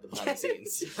 and you'll get the behind the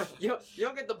scenes. You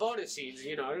don't get the bonus scenes,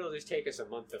 it'll just take us a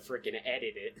month to freaking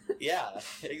edit it. Yeah,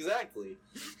 exactly.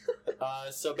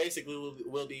 So basically,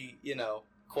 we'll be,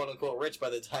 quote unquote rich by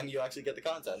the time you actually get the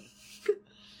content.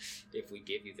 If we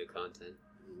give you the content.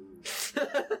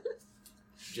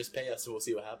 Just pay us, and we'll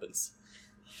see what happens.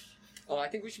 Oh, I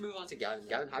think we should move on to Gavin.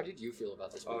 Gavin, how did you feel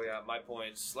about this movie? Oh yeah, my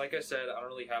points. Like I said, I don't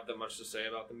really have that much to say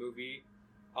about the movie.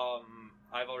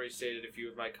 I've already stated a few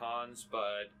of my cons,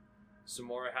 but some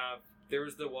more I have. There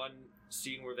was the one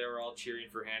scene where they were all cheering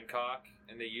for Hancock,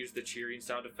 and they used the cheering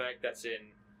sound effect that's in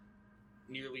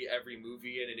nearly every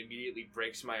movie, and it immediately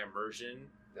breaks my immersion.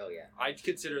 Oh, yeah. I'd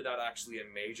consider that actually a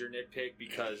major nitpick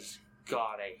because,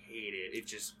 God, I hate it. It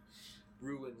just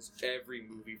ruins every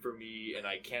movie for me, and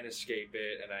I can't escape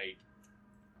it, and I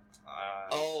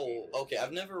okay.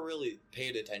 I've never really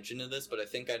paid attention to this, but I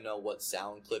think I know what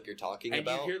sound clip you're talking and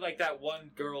about. you hear like that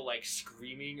one girl like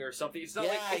screaming or something. It's not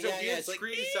Yeah, like it's a yeah, weird it's like,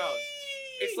 scream sound.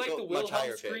 It's like the much Wilhelm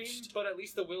higher scream, pitched. but at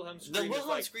least the Wilhelm The scream is Wilhelm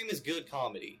like scream is good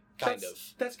comedy, kind of.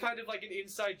 That's kind of like an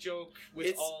inside joke with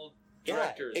It's- all Yeah,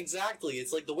 directors. exactly.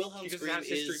 It's like the Wilhelm Because it scream has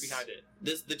history is behind it.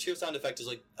 the cheer sound effect is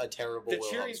like a terrible The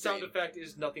Wilhelm cheering scream. sound effect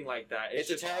is nothing like that. It's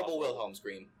a just terrible awful. Wilhelm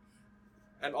scream.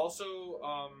 And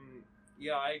also,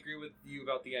 yeah, I agree with you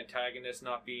about the antagonist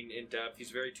not being in depth.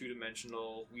 He's very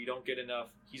two-dimensional. We don't get enough.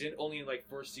 He's only in like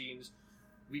 4 scenes.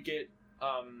 We get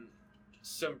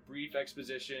some brief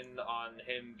exposition on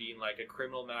him being like a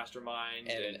criminal mastermind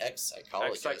And an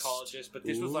ex-psychologist. ex-psychologist. But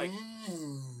this was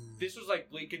like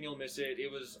blink and you'll miss it.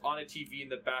 It was on a TV in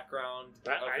the background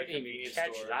of the convenience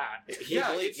store. that.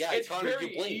 It's Connor, you very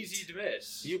blinked. easy to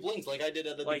miss. You blinked like I did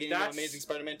at the Like, beginning of that's- Amazing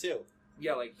Spider-Man 2.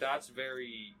 Yeah, like that's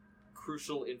very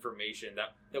crucial information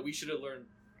that we should have learned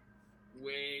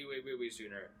way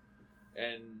sooner.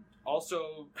 And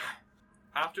also,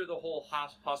 after the whole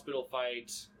hospital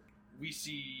fight, we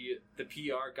see the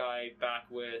PR guy back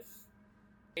with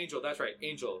Angel. That's right,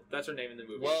 Angel. That's her name in the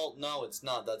movie. Well, no, it's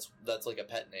not. That's like a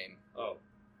pet name.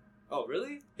 Oh,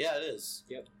 really? Yeah, it is.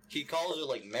 Yep. He calls her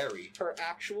like Mary. Her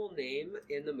actual name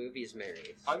in the movie is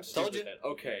Mary. I'm Told stupid. you. Then.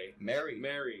 Okay,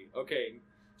 Mary. Okay,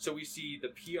 so we see the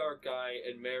PR guy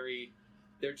and Mary.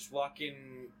 They're just walking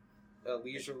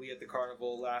leisurely at the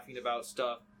carnival, laughing about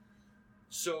stuff.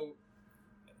 So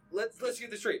let's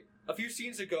get this straight. A few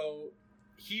scenes ago,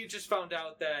 he had just found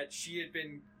out that she had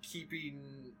been keeping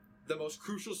the most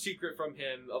crucial secret from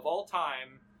him of all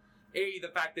time. A, the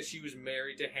fact that she was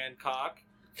married to Hancock.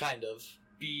 Kind of.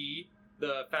 B,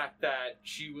 the fact that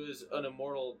she was an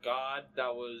immortal god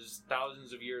that was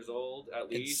thousands of years old, at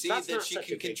And least. see That's that not she such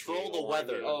can a big control deal, the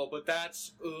weather. I mean. Oh, but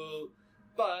that's...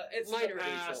 but it's Minor in the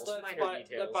past. details, Let minor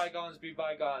details. bygones be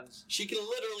bygones. She can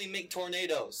literally make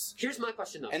tornadoes. Here's my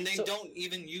question, though. And they So- don't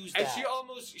even use And that.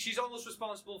 she's almost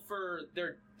responsible for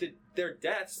their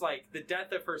deaths, like the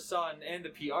death of her son and the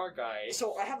PR guy.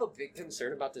 So I have a big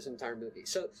concern about this entire movie.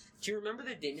 So do you remember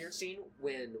the dinner scene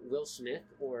when Will Smith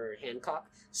or Hancock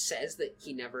says that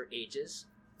he never ages?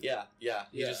 Yeah. Yeah.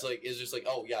 It's just like,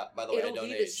 oh yeah, by the way, I It'll don't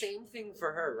be age. the same thing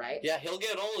for her, right? Yeah, he'll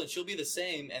get old and she'll be the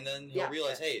same, and then he'll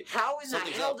realize, hey, How in the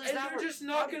something's hell up. does And that they're work? just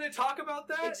not going to talk about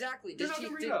that? Exactly. They're not gonna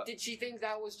bring it up. Did she think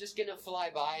that was just gonna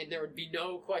fly by and there would be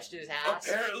no questions asked?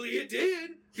 Apparently it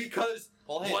did, because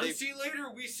well, hey, one scene later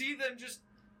we see them just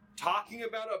talking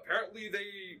about, apparently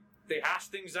they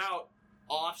hashed things out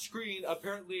off screen.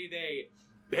 Apparently they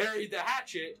buried the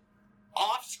hatchet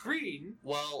off screen.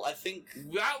 well, I think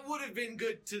That would have been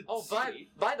good to Oh, see.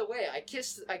 by the way, I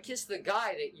kissed the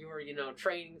guy that you were,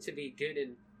 training to be good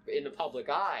in the public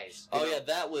eyes. Oh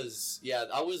yeah,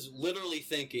 I was literally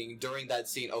thinking during that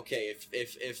scene, okay,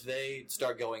 if they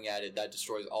start going at it, that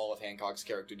destroys all of Hancock's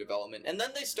character development. And then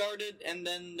they started, and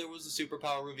then there was a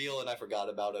superpower reveal, and I forgot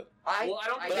about it. I Well, I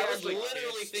don't But think I they was actually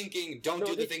literally kissed. thinking, don't No,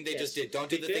 do the they thing they just kissed. did. Don't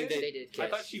do They the thing did? They did kiss. I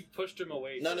thought she pushed him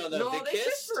away. No, first. no, No, they they kissed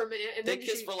kissed. for a minute, and They then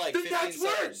kissed she, for like Then 15 that's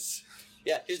seconds. worse.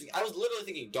 Yeah, I was literally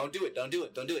thinking, don't do it, don't do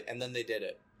it, don't do it, and then they did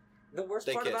it. The worst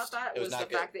They part kissed. about that It was was the not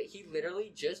good. fact that he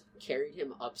literally just carried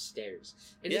him upstairs.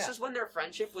 And this Yeah. is when their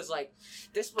friendship was like,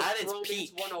 this was At its romance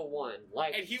peak. 101.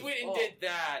 Like, And he went and oh. did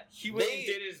that. He went and They-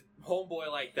 did his homeboy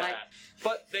like that. Like-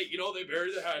 but they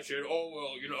buried the hatchet. Oh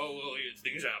well,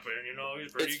 things happen.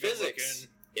 He's pretty It's good physics.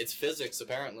 looking. It's physics,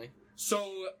 apparently.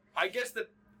 So I guess that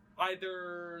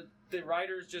either the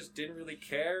writers just didn't really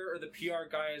care, or the PR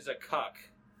guy is a cuck.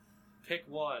 Pick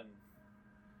one.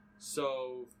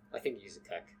 So I think he's a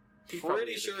cuck. he probably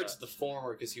Pretty is a sure cuck. it's the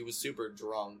former because he was super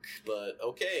drunk, but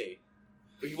okay.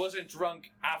 he wasn't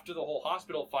drunk after the whole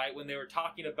hospital fight when they were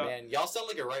talking about Man, y'all sound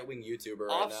like a right-wing YouTuber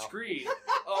right off now. screen.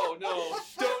 Oh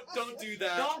no! Don't do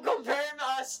that. Don't compare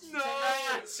us to No.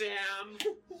 that, Sam.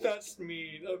 That's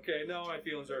mean. Okay, now my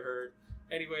feelings are hurt.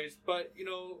 Anyways, but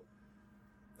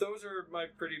those are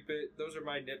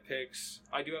my nitpicks.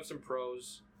 I do have some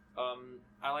pros.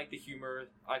 I like the humor.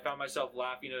 I found myself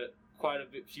laughing at quite a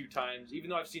few times, even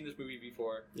though I've seen this movie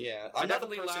before. Yeah, I I'm not the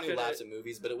definitely person laughed who at laughs it. at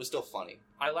movies, but it was still funny.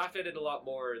 I laughed at it a lot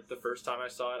more the first time I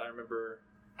saw it. I remember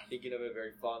thinking of it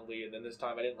very fondly, and then this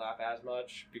time I didn't laugh as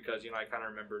much because I kind of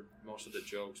remembered most of the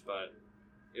jokes, but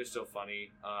it was still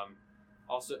funny.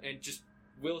 Also, and just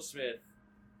Will Smith,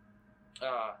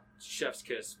 chef's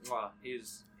kiss. Mwah,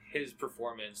 his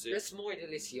performance. Es muy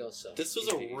delicioso. This was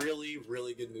a really,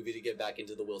 really good movie to get back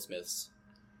into the Will Smiths.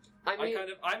 I mean,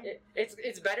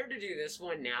 it's better to do this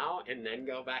one now and then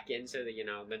go back into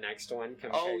the next one.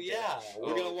 Oh yeah,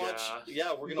 we're gonna watch.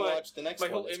 Yeah, we're gonna watch the next my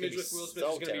one. My whole It's image gonna with Will Smith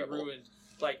so is gonna terrible. be ruined.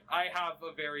 Like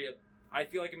I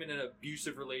feel like I'm in an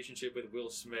abusive relationship with Will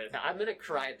Smith. I'm gonna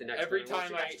cry at the next Every one. I want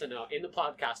time you guys to know in the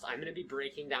podcast, I'm gonna be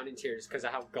breaking down in tears because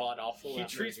of how god awful He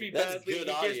treats me That's badly. He good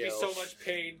gives me audio. so much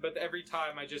pain, but every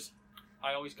time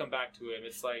I always come back to him.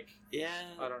 It's like, Yeah,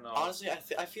 I don't know. Honestly,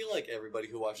 I feel like everybody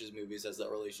who watches movies has that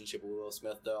relationship with Will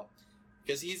Smith, though,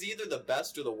 because he's either the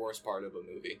best or the worst part of a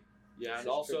movie. Yeah, and This is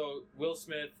also Will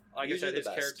Smith, like Usually I said, the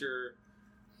best.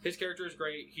 his character is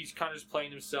great. He's kind of just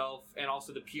playing himself, and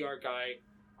also the PR guy.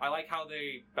 I like how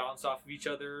they bounce off of each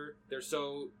other. They're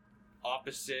so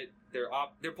opposite. They're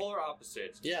polar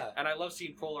opposites. Yeah, And I love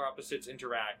seeing polar opposites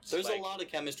interact. there's Like, a lot of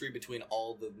chemistry between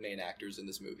all the main actors in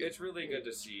this movie. It's really good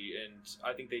to see, and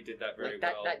I think they did that very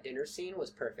Like well. that dinner scene was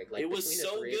perfect. Like It was between the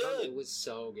so three of them, good. it was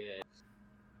so good.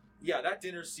 Yeah, that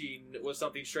dinner scene was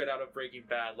something straight out of Breaking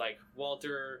Bad. Like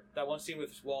that one scene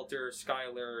with Walter,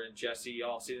 Skyler, and Jesse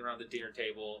all sitting around the dinner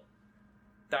table.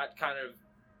 That kind of,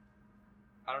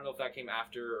 I don't know if that came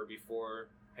after or before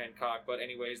Hancock, but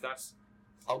anyways,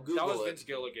 I'll that Google was it. Vince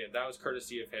Gilligan. That was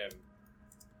courtesy of him.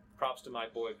 Props to my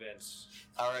boy Vince.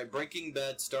 All right, Breaking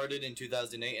Bad started in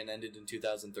 2008 and ended in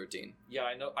 2013. Yeah,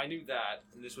 I knew that,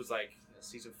 and this was like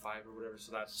season 5 or whatever.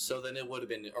 So that's So then it would have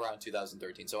been around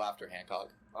 2013, so after Hancock.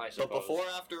 I suppose. But before or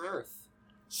after Earth?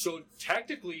 So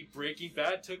technically, Breaking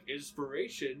Bad took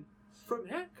inspiration from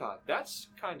Hancock. That's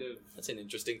an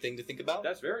interesting thing to think about.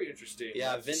 that's very interesting.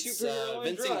 Yeah, That's- Superhero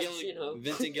and drugs,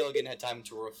 Vincent Gilligan had time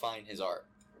to refine his art.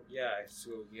 Yeah, so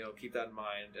keep that in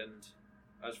mind. And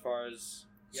as far as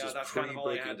This was that's kind of all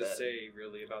I had pre-Breaking to Bad. say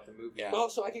really about the movie. Yeah. Oh,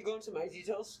 so I could go into my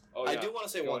details. Oh, I yeah. do want to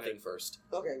say Go one ahead. thing first.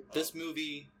 Okay. This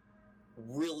movie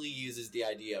really uses the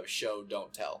idea of show,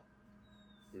 don't tell.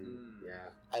 Yeah.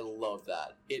 I love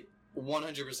that. It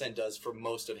 100% does for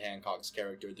most of Hancock's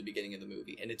character at the beginning of the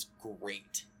movie, and it's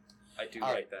great. I do All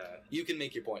like right. that. You can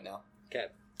make your point now. Okay.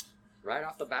 Right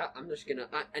off the bat, I'm just gonna.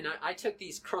 I took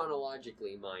these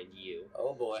chronologically, mind you.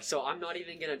 Oh boy. So I'm not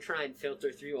even gonna try and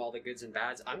filter through all the goods and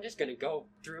bads. I'm just gonna go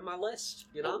through my list.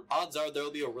 You know. Odds are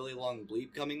there'll be a really long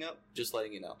bleep coming up, just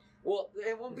letting you know. Well,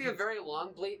 it won't be a very long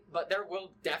bleep, but there will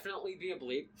definitely be a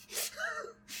bleep.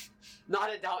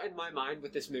 Not a doubt in my mind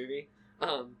with this movie.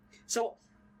 So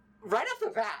right off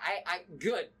the bat, I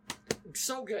good,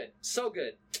 so good, so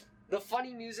good. The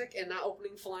funny music in that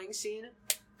opening flying scene,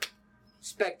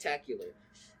 spectacular.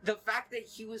 The fact that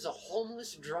he was a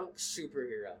homeless drunk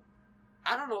superhero,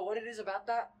 I don't know what it is about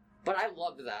that, but I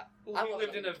loved that. I He love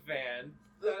lived that. in a van.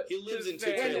 He lives in two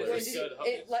When did- trailers. when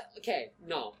did he- okay,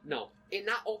 no. In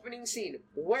that opening scene,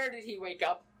 where did he wake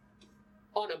up?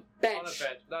 On a bench. On a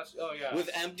bench. That's yeah. With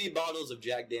empty bottles of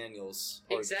Jack Daniels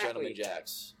or Exactly. Gentleman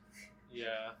Jacks.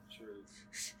 Yeah, true.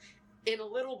 And a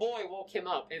little boy woke him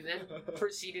up and then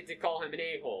proceeded to call him an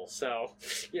a-hole. So,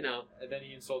 And then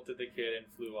he insulted the kid and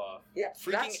flew off. yeah,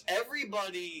 Freaking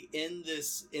everybody in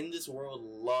this world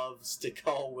loves to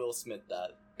call Will Smith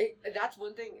that. that's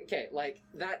one thing. Okay, like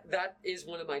that is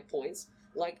one of my points.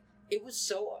 Like it was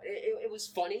so it was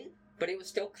funny, but it was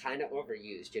still kind of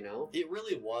overused. It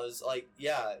really was. Like,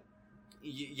 yeah,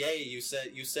 yay! You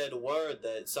said a word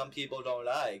that some people don't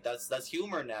like. That's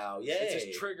humor now. Yay! It's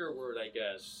his trigger word, I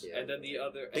guess. Yeah. And then the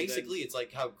other. and Basically, it's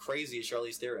like how crazy is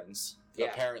Charlize Theron's. Yeah.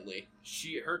 Apparently,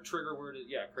 then her trigger word is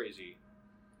crazy.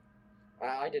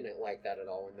 I didn't like that at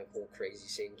all when the whole crazy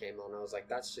scene came on. I was like,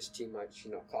 that's just too much.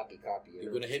 Copy.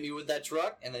 you're gonna hit me with that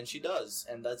truck, and then she does,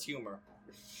 and that's humor.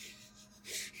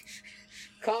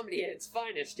 Comedy at its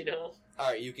finest. All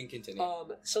right, you can continue.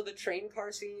 So the train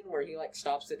car scene where he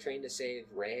stops the train to save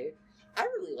Ray, I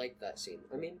really liked that scene.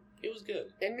 I mean, It was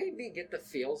good. it made me get the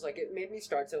feels. Like it made me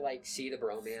start to see the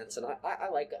bromance, and I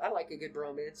like a good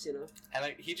bromance.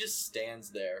 And he just stands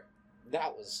there.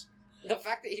 That was The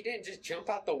fact that he didn't just jump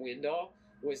out the window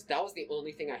was the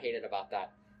only thing I hated about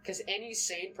that. Because any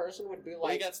sane person would be like...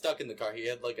 Well, he got stuck in the car. He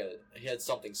had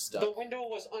something stuck. The window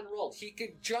was unrolled. He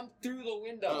could jump through the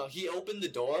window. No, he opened the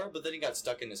door, but then he got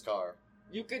stuck in his car.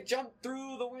 You could jump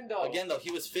through the window. Again, though, he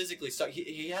was physically stuck.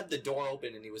 He had the door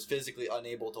open, and he was physically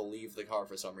unable to leave the car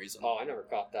for some reason. Oh, I never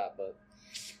caught that, but...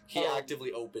 He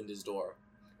actively opened his door.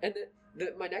 And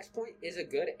my next point is a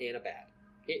good and a bad.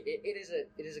 It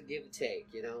is a give and take,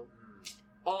 you know?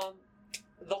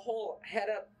 The whole head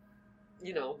up,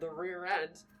 you know, the rear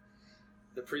end...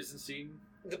 The prison scene.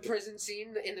 The prison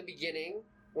scene in the beginning,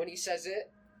 when he says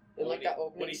it, and that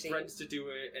opening when he scene. threatens to do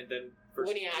it, and then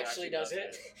when he actually does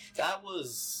it. That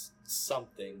was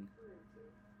something.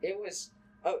 It was...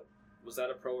 Was that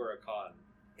a pro or a con?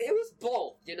 It was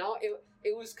both, you know?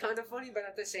 It was kind of funny, but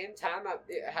at the same time,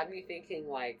 it had me thinking,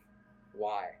 like,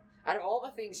 why? Out of all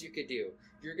the things you could do,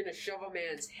 you're gonna shove a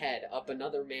man's head up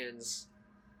another man's...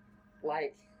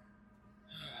 Like...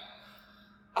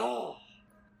 Oh...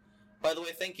 By the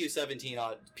way, thank you,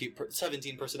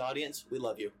 17-person audience. We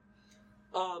love you.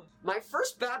 My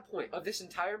first bad point of this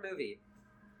entire movie,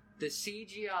 the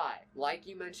CGI, like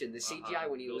you mentioned, the CGI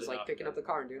when he was like picking up the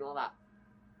car and doing all that,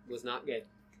 was not good.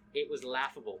 It was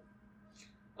laughable.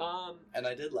 And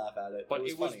I did laugh at it. But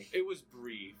it was funny. It was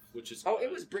brief, which is Oh, good.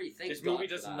 it was brief. Thanks This movie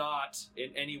does not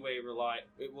in any way rely.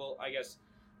 It will, I guess.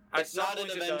 It's not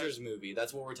an Avengers movie.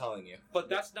 That's what we're telling you. But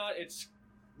that's not its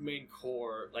main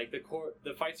core. Like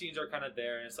the fight scenes are kind of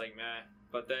there, and it's like meh.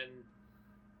 But then,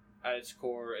 at its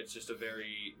core, it's just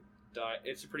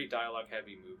it's a pretty dialogue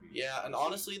heavy movie. Yeah, and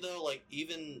honestly though, like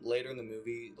even later in the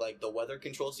movie, like the weather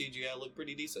control CGI looked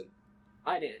pretty decent.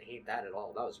 I didn't hate that at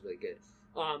all. That was really good.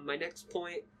 My next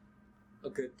point, a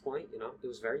good point. You know, it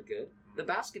was very good. The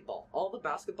basketball, all the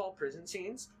basketball prison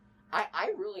scenes.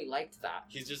 I really liked that.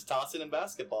 He's just tossing in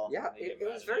basketball. Yeah, it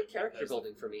was very character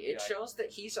building for me. It shows that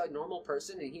he's a normal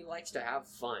person and he likes to have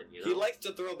fun. You know? He likes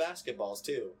to throw basketballs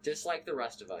too, just like the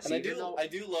rest of us. And I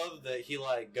do love that he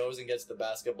like goes and gets the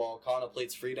basketball,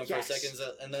 contemplates freedom for seconds,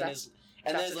 and then is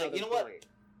like, you know what?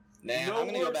 Nah, I'm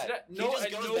gonna go back. No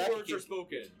words are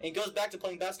spoken. And he goes back to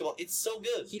playing basketball. It's so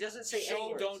good. He doesn't say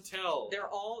any words. Don't tell. They're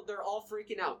all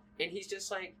freaking out, and he's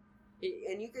just like.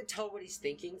 And you could tell what he's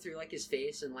thinking through, like, his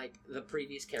face and, like, the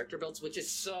previous character builds, which is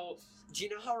so... Do you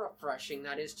know how refreshing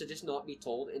that is to just not be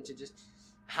told and to just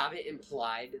have it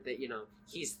implied that, you know,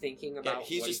 he's thinking about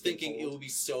he's just thinking it will be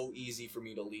so easy for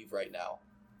me to leave right now.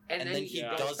 And then he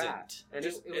doesn't. And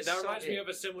that reminds me of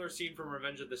a similar scene from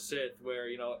Revenge of the Sith where,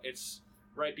 you know, it's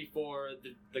right before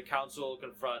the council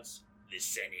confronts the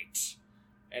Senate.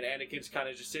 And Anakin's kind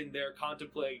of just sitting there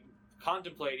contemplating,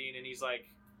 and he's like...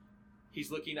 He's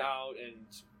looking out, and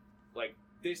like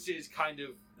this is kind of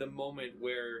the moment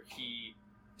where he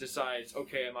decides,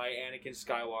 okay, am I Anakin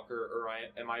Skywalker or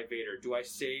am I Vader? Do I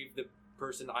save the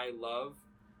person I love,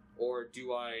 or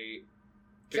do I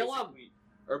kill him?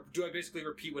 Or do I basically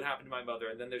repeat what happened to my mother?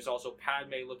 And then there's also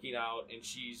Padme looking out, and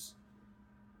she's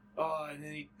and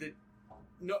then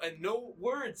no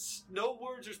words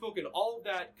are spoken. All of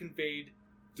that conveyed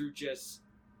through just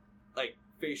like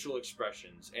facial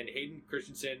expressions. And Hayden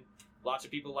Christensen. Lots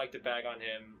of people like to bag on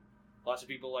him. Lots of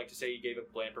people like to say he gave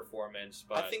a bland performance,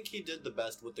 but... I think he did the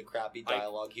best with the crappy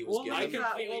dialogue he was given.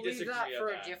 We'll leave that for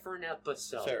a different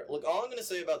episode. Fair. Look, all I'm going to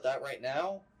say about that right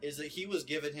now is that he was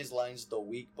given his lines the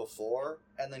week before,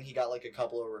 and then he got like a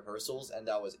couple of rehearsals, and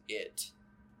that was it.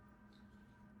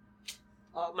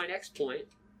 My next point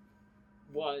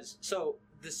was... So,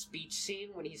 the speech scene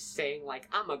when he's saying, like,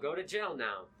 I'm gonna go to jail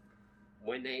now.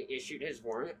 When they issued his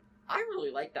warrant... I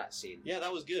really liked that scene. Yeah,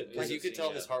 that was good. Because you could tell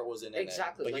his heart wasn't in it.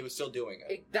 But like, he was still doing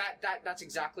it. That's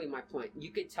exactly my point.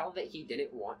 You could tell that he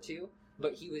didn't want to,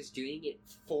 but he was doing it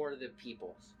for the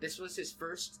people. This was his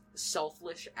first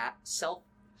selfless act.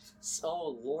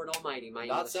 Oh, Lord Almighty. My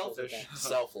Not selfish.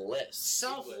 Selfless.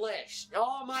 Selfless.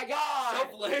 Oh, my God.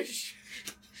 Selfish.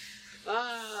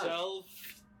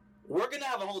 We're going to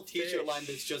have a whole t-shirt line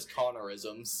that's just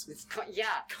Connorisms. Yeah.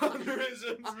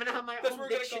 Connorisms. I'm going to have my own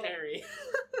dictionary.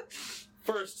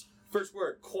 First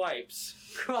word, quipes.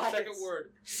 Second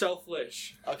word,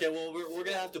 selfish. Okay, well, we're going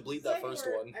to have to bleep that first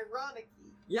one. Ironic.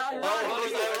 Yeah,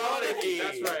 ironic.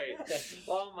 That's right.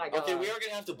 Oh my God. Okay, we are going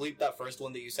to have to bleep that first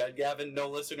one that you said, Gavin. No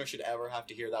listener should ever have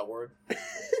to hear that word.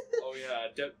 Oh, yeah.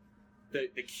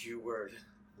 The Q word.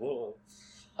 Whoa.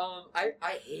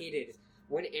 I hated...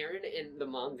 When Aaron and the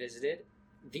mom visited,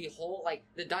 the whole, like,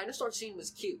 the dinosaur scene was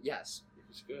cute, yes. It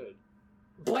was good.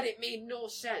 But it made no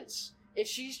sense. If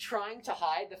she's trying to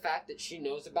hide the fact that she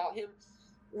knows about him,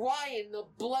 Why in the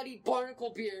bloody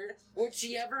barnacle beard would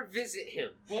she ever visit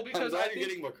him? Well, I'm because glad I you're think,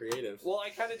 getting more creative. well, I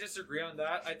kind of disagree on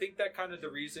that. I think that kind of the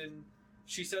reason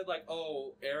she said like,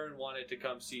 "Oh, Aaron wanted to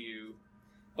come see you,"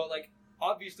 but like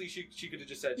obviously she could have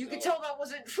just said You no. could tell that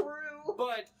wasn't true.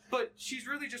 But she's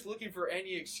really just looking for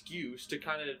any excuse to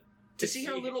kind of To see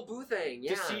her little boo thing,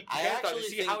 yeah. to see I Hancock, actually to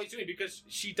see think- how he's doing, because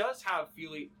she does have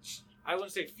feelings. I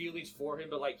wouldn't say feelings for him,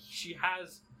 but like she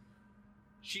has.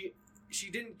 She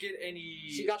didn't get any.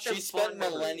 She got them She spent fond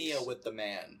memories. millennia with the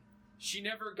man. She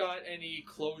never got any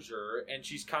closure, and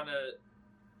she's kind of.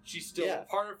 She's still Yeah.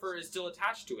 part of her is still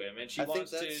attached to him, and she I think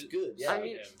wants that's to. good. Yeah. I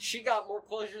mean, she got more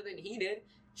closure than he did.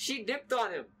 She dipped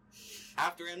on him.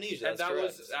 After amnesia, And that's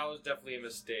correct. that was definitely a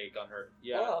mistake on her.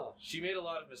 Yeah, Oh. she made a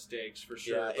lot of mistakes for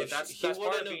sure. Yeah, but if that's he part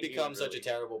wouldn't of have being become human, such a really.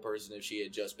 terrible person if she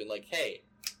had just been like, "Hey,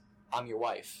 I'm your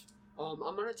wife." I'm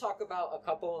going to talk about a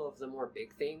couple of the more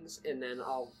big things, and then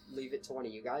I'll leave it to one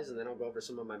of you guys, and then I'll go over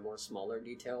some of my more smaller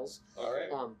details. All right.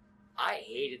 I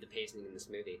hated the pacing in this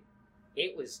movie.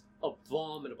 It was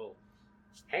abominable.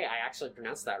 Hey, I actually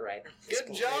pronounced that right.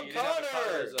 Good job, Hey, you didn't have a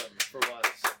Connor! colorism for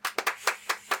once.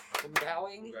 I'm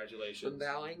bowing. Congratulations. I'm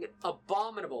bowing.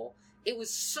 Abominable. It was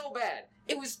so bad.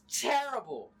 It was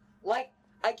terrible. Like,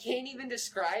 I can't even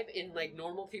describe in, like,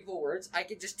 normal people words. I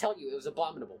could just tell you it was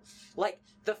abominable. Like,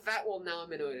 the fact... Well, now I'm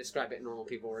going to describe it in normal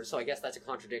people words, so I guess that's a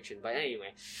contradiction. But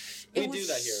anyway. We It was do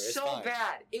that here. It's so fine.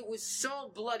 bad. It was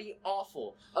so bloody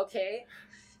awful. Okay?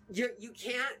 You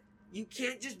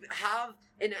can't just have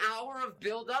an hour of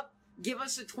build-up, give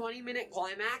us a 20-minute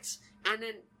climax, and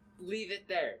then leave it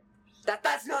there.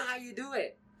 That's not how you do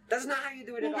it. That's not how you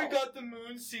do it at Well, all. we got the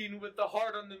moon scene with the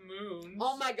heart on the moon.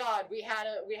 Oh my god, we had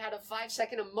a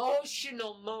 5-second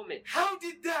emotional moment. How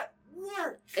did that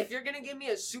work? If you're gonna give me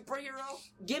a superhero,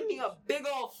 give me a big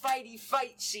ol'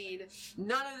 fight scene.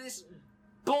 None of this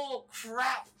bull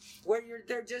crap where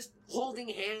they're just holding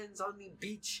hands on the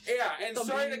beach. Yeah, and The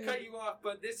sorry to moon. cut you off,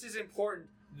 but this is important.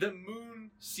 The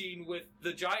moon scene with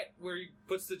the giant, where he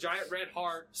puts the giant red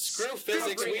heart. Screw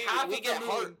physics. covering half We of get the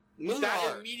heart. Moon that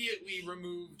heart. immediately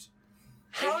removed.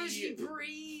 How any- does he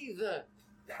breathe? that-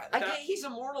 I get he's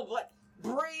immortal, but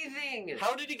breathing.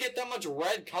 How did he get that much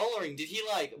red coloring? Did he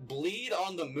like bleed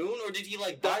on the moon, or did he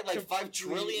like buy That like 5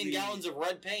 trillion completely- gallons of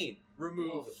red paint?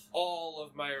 remove Oof. all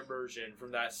of my immersion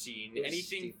from that scene. It was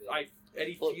Anything stupid.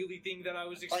 any Well, feely thing that I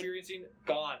was experiencing,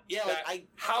 gone. Yeah, That- like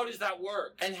how does that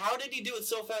work? And how did he do it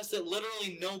so fast that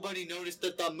literally nobody noticed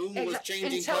that the moon was Exa-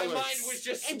 changing until colors? my mind was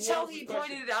just Until swarmed he with questions.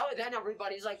 pointed it out, then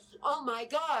everybody's like, "Oh my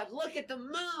god, look at the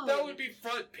moon!" That would be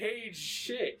front page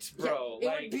shit, bro. Yeah,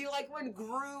 it like, would be like when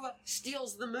Gru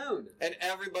steals the moon. And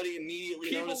everybody immediately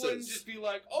people notices. wouldn't just be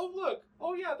like, "Oh look,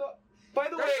 oh yeah." By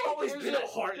the There's way, always there's been a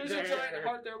heart There's there. a giant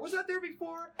heart there. Was that there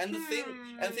before? And the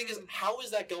thing is, how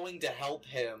is that going to help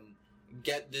him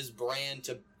get this brand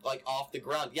to like off the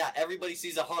ground? Yeah, everybody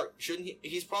sees a heart. Shouldn't he?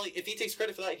 He's probably, if he takes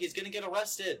credit for that, he's gonna get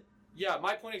arrested. Yeah,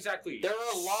 my point exactly. There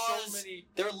are laws. So many.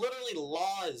 There are literally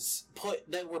laws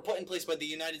that were put in place by the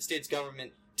United States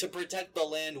government to protect the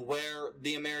land where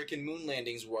the American moon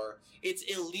landings were. It's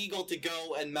illegal to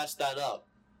go and mess that up.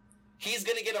 He's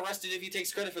gonna get arrested if he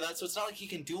takes credit for that, so it's not like he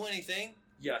can do anything.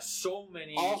 Yeah, so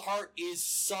many. All heart is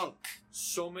sunk.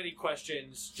 So many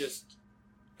questions. Just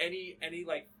any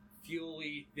like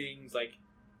feely things, like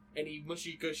any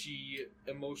mushy gushy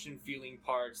emotion feeling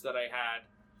parts that I had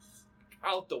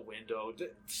out the window.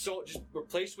 So just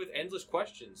replaced with endless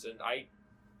questions, and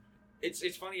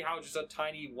it's funny how just a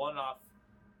tiny one-off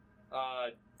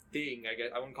thing. I guess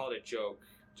I wouldn't call it a joke.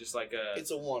 Just like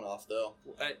It's a one-off, though.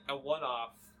 a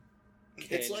one-off.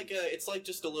 It's like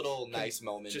just a little nice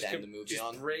moment to end the movie just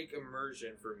on. break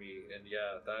immersion for me, and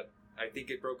yeah, that I think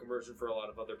it broke immersion for a lot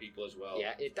of other people as well.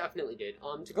 Yeah, it definitely did.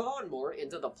 To go on more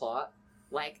into the plot,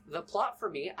 like the plot for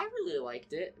me, I really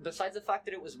liked it. Besides the fact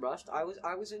that it was rushed, I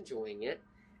was enjoying it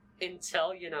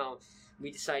until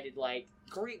we decided like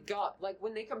Greek god, like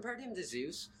when they compared him to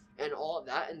Zeus and all of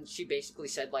that, and she basically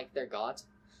said like they're gods.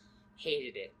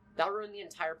 Hated it. That ruined the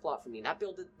entire plot for me.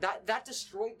 That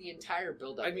destroyed the entire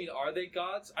build-up. I mean, are they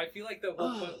gods? I feel like the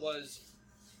whole point was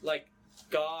like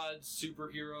gods,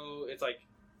 superhero. It's like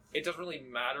it doesn't really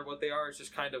matter what they are. It's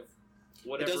just kind of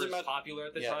whatever is popular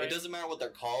at the time. It doesn't matter what they're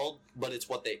called, but it's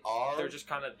what they are. They're just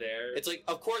kind of there. It's like,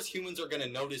 of course, humans are going to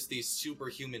notice these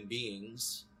superhuman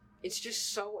beings. It's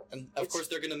just so... And of course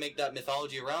they're gonna make that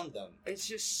mythology around them. It's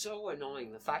just so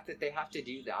annoying, the fact that they have to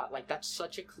do that. Like, that's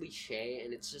such a cliche,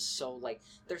 and it's just so, like...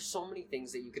 There's so many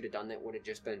things that you could have done that would have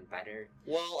just been better.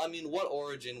 Well, I mean, what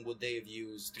origin would they have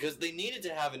used? Because they needed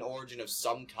to have an origin of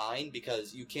some kind,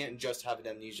 because you can't just have an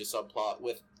amnesia subplot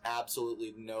with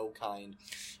absolutely no kind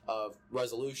of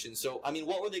resolution. So, I mean,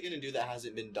 what were they gonna do that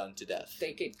hasn't been done to death?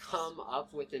 They could come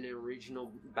up with an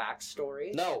original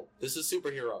backstory. No, this is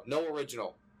superhero. No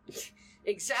original.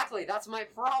 Exactly, that's my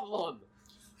problem.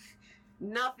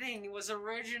 Nothing was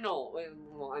original.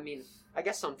 Well, I mean, I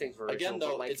guess some things were original. Again, though,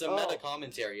 but like, it's a meta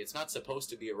commentary. It's not supposed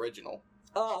to be original.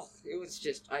 Oh, it was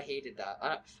just, I hated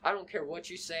that. I don't care what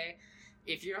you say.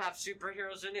 If you have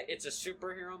superheroes in it, it's a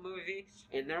superhero movie,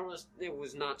 and it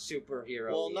was not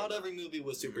superhero. Well, not every movie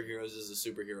with superheroes is a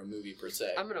superhero movie per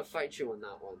se. I'm gonna fight you on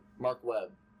that one. Mark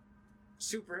Webb.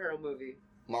 Superhero movie.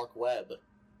 Mark Webb.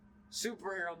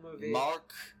 Superhero movie.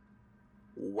 Mark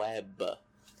Webb.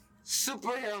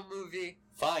 Superhero movie.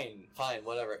 Fine,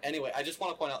 whatever. Anyway, I just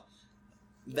want to point out,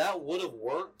 that would have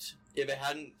worked if it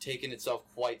hadn't taken itself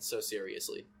quite so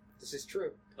seriously. This is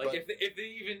true. Like, But- if they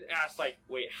even asked, like,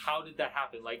 wait, how did that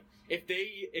happen? Like, if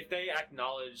they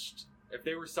acknowledged, if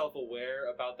they were self-aware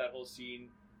about that whole scene,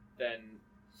 then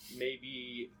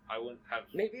maybe I wouldn't have...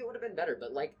 Maybe it would have been better,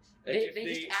 but like, If they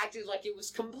just acted like it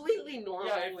was completely normal.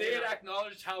 Yeah, if they had and-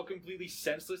 acknowledged how completely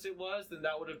senseless it was, then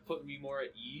that would have put me more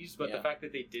at ease. But Yeah. the fact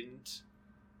that they didn't...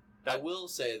 I will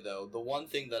say, though, the one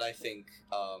thing that I think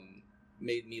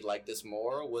made me like this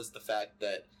more was the fact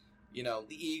that, you know,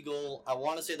 the eagle, I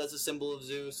want to say that's a symbol of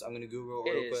Zeus. I'm going to Google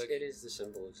it real quick. It is the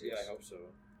symbol of Zeus. Yeah, I hope so.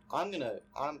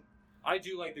 I I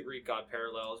do like the Greek god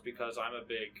parallels because I'm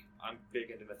big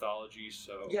into mythology,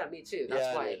 so... Yeah, me too. That's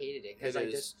Yeah, why I it- hated it,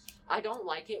 because I don't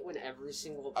like it when every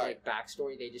single Alright.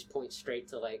 backstory they just point straight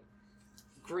to like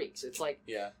Greeks. It's like,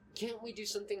 Yeah. can't we do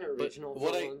something original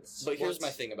But for once? But here's my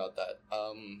thing about that.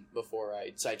 Before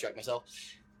I sidetrack myself,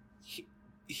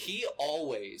 he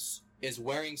always is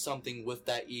wearing something with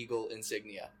that eagle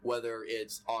insignia, whether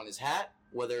it's on his hat,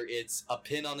 whether it's a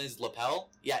pin on his lapel.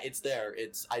 Yeah, it's there.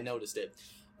 I noticed it.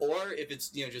 Or if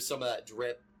it's, you know, just some of that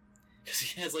drip, because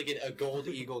he has like a gold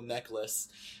eagle necklace.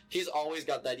 He's always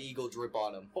got that eagle drip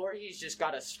on him. Or he's just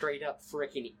got a straight up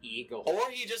freaking eagle. Or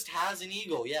he just has an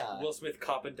eagle. Yeah. Will Smith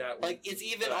copping that. Like it's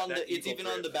even that- on that the eagle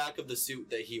on the drip. back of the suit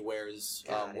that he wears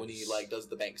God, when he it's- like does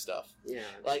the bank stuff. Yeah.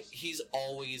 Like he's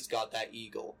always got that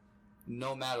eagle,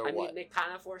 no matter I what. mean, they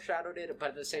kind of foreshadowed it, but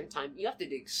at the same time, you have to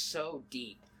dig so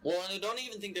deep. Well, and I don't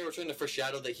even think they were trying to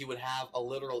foreshadow that he would have a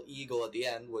literal eagle at the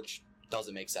end, which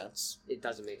doesn't make sense. It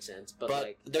doesn't make sense, but But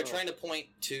like they're trying to point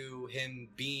to him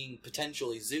being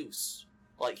potentially Zeus.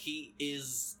 Like he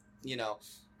is, you know,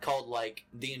 called like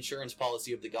the insurance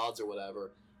policy of the gods or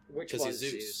whatever. which 'cause was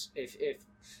he's Zeus. Zeus. If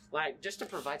like just to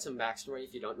provide some backstory,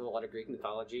 if you don't know a lot of Greek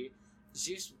mythology,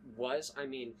 Zeus was, I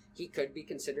mean, he could be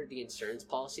considered the insurance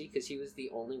policy because he was the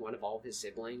only one of all of his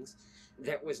siblings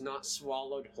that was not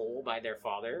swallowed whole by their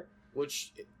father.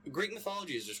 Which Greek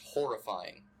mythology is just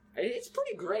horrifying. It's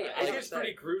pretty great. I think it's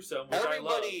pretty gruesome, which I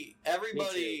love.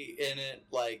 Everybody in it.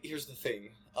 Like, here's the thing.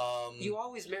 You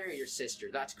always marry your sister.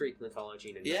 That's Greek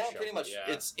mythology in a Yeah, nutshell. pretty much.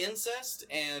 Yeah. It's incest,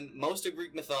 and most of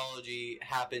Greek mythology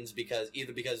happens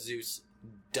either because Zeus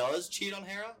does cheat on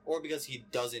Hera, or because he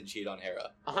doesn't cheat on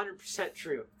Hera. 100%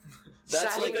 true.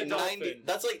 That's Sadly, like the dolphin. 90.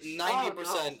 That's like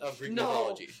 90% of Greek no,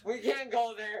 mythology. we can't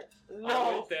go there. I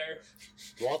No. went there.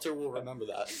 Walter will remember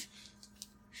that.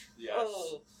 Yes.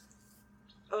 Oh,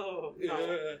 no.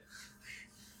 Yeah.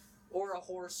 Or a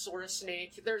horse, or a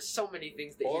snake. There's so many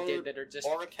things that Or- he did that are just...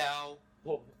 Or a cow.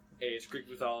 Oh, Hey, it's Greek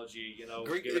mythology, you know.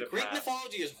 Greek give it a Greek pass.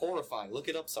 mythology is horrifying. Look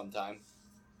it up sometime.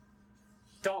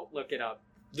 don't look it up.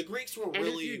 The Greeks were And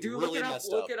really, if you do really look it up, messed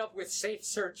look up. it up with safe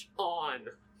search on.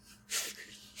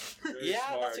 Very Yeah,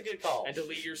 smart. that's a good call. And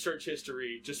delete your search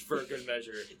history just for a good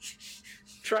measure.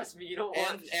 Trust me, you don't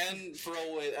want... And throw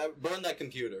away, burn that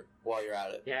computer while you're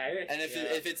at it. Yeah, And if Yeah.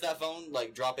 if it's that phone,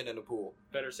 like drop it in a pool.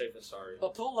 Better safe than sorry. a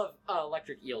pool of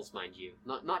electric eels, mind you.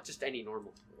 Not just any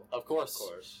normal pool. Of course. Of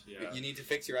course, yeah. You need to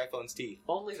fix your iPhone's teeth.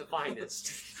 Only the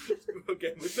finest.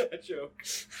 Again with that joke.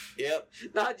 Yep.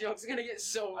 That joke's gonna get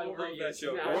so I love overused. that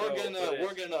joke. now. I We're know,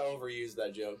 but gonna overuse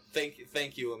that joke.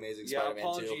 Thank you, Amazing Yeah, Spider-Man 2,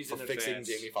 apologies for in fixing advance.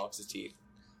 Jamie Foxx's teeth.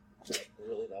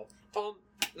 Really though.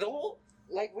 The whole,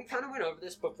 like, we kind of went over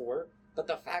this before, but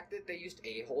the fact that they used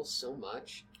a-holes so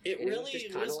much, It And it was really just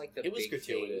it kinda was, like the it was big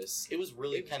gratuitous. It was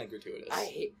really It- kind of gratuitous.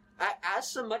 as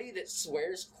somebody that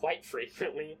swears quite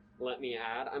frequently, let me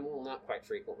add, well, not quite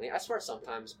frequently, I swear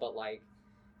sometimes, but like,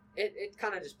 it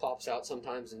kind of just pops out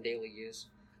sometimes in daily use.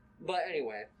 But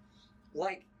anyway,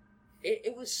 like,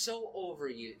 It was so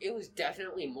overused. It was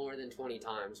definitely more than 20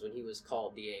 times when he was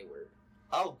called the A word.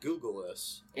 I'll Google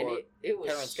this. And Or it was...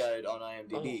 Parents Guide on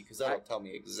IMDb, because that'll tell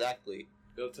me exactly.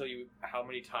 It'll tell you how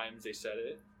many times they said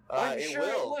it. I'm It sure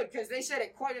will. it would, because they said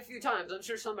it quite a few times. I'm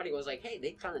sure somebody was like, hey,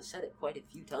 they kind of said it quite a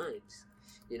few times.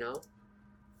 You know?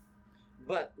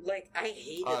 But, like, I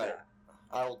hated that.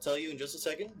 I will tell you in just a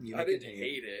second. You I may didn't continue.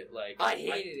 hate it. Like I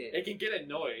hated it. It can get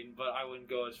annoying, but I wouldn't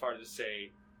go as far to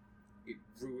say it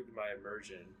ruined my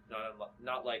immersion.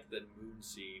 Not like the moon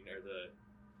scene or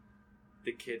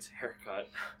the kid's haircut.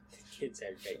 The kid's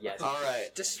haircut, yes. All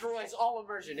right. Destroys all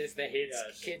immersion is the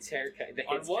kid's haircut. The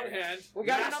On kid's one haircut. hand, We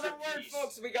got another word, masterpiece.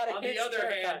 folks. We got a On kid's the other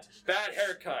haircut. hand, bad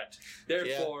haircut.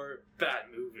 Therefore, bad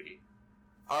movie.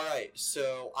 All right.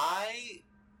 So I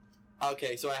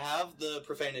have the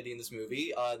profanity in this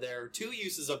movie. There are 2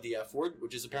 uses of the F word,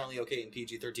 which is apparently okay in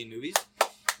PG-13 movies.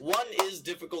 One is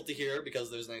difficult to hear because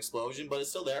there's an explosion, but it's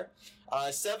still there.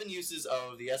 7 uses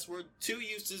of the S word. 2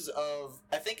 uses of...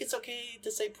 I think it's okay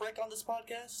to say prick on this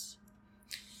podcast.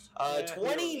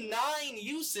 29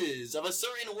 uses of a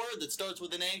certain word that starts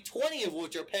with an A, 20 of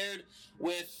which are paired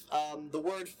with the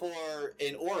word for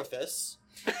an orifice.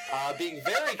 Being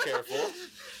very careful.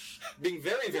 Being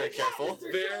very, very careful.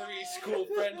 Very school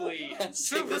friendly.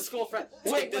 Super school friend.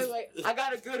 Wait. I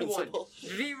got a good principle.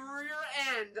 one. The rear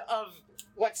end of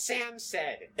what Sam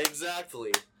said.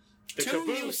 Exactly. The 2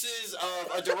 caboose. uses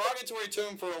of a derogatory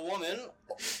term for a woman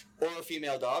or a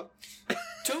female dog.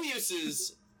 2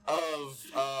 uses of,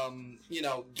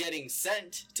 getting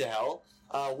sent to hell.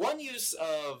 1 use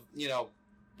of,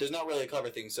 there's not really a clever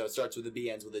thing, so it starts with a B,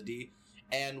 ends with a D.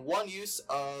 And 1 use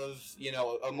of,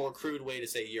 a more crude way to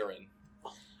say urine.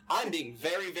 I'm being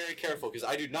very, very careful because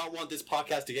I do not want this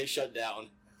podcast to get shut down.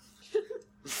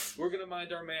 We're gonna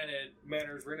mind our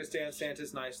manners. We're gonna stay on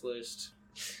Santa's nice list.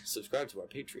 Subscribe to our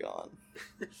Patreon.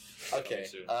 Okay,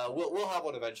 soon. we'll have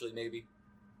one eventually, maybe.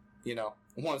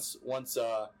 Once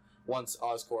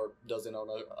Oscorp doesn't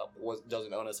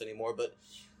own us anymore. But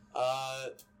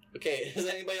okay, does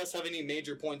anybody else have any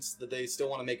major points that they still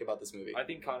want to make about this movie? I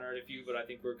think Connor had a few, but I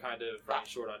think we're kind of running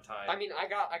short on time. I mean,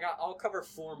 I'll cover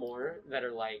 4 more that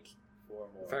are like 4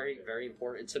 more. very, very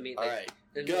important to me. All Like, right,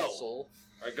 in go. my soul.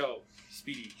 All right, go.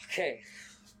 Speedy. Okay.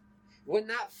 When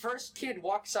that first kid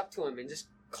walks up to him and just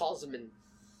calls him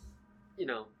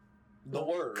The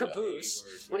word. caboose.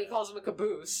 word, When he yeah. calls him a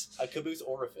caboose. A caboose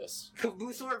orifice.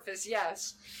 Caboose orifice,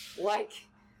 yes. Like,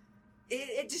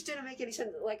 it just didn't make any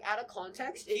sense. Like, out of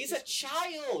context. it He's a just-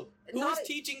 child! Who Not- is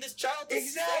teaching this child to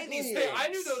Exactly. say these Hey, things? I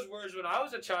knew those words when I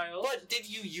was a child. But did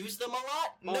you use them a lot?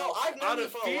 Oh, No, I've known out you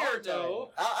of for fear, a long time.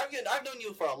 though. I've known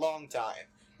you for a long time.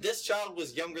 This child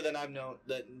was younger than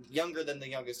younger than the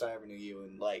youngest I ever knew you,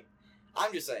 and like,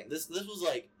 I'm just saying, this was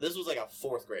like a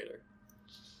 4th grader.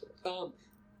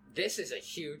 This is a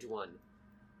huge one.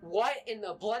 What in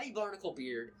the bloody barnacle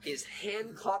beard is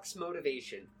Hancock's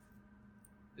motivation?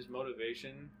 His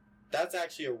motivation. That's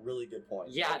actually a really good point.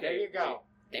 Yeah, Okay, there you go.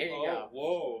 There you go.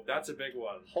 Whoa, that's a big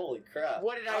one. Holy crap.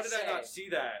 What did How I did say? I not see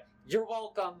that? You're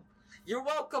welcome. You're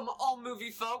welcome, all movie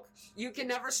folk. You can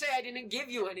never say I didn't give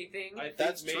you anything. I think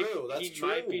That's maybe true, that's he true,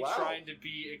 might be wow. trying to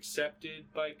be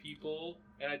accepted by people,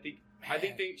 and I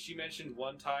think she mentioned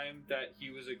one time that it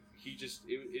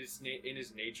is in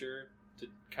his nature to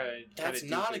kind That's of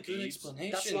not a good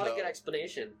explanation. That's not a though. good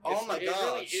explanation. Oh my It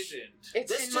really gosh. isn't.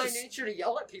 It's This in my just- nature to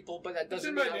yell at people, but that doesn't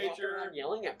in mean my I walk nature. around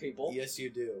yelling at people. Yes, you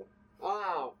do.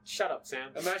 Oh, shut up, Sam.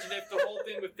 Imagine if the whole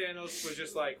thing with Thanos was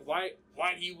just like, why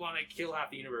do you want to kill half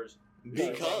the universe?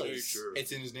 Because Nature.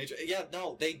 it's in his nature. Yeah,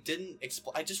 no, they didn't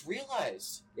explain. I just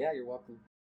realized. Yeah, you're welcome.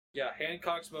 Yeah,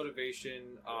 Hancock's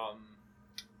motivation. I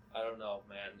don't know,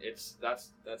 man.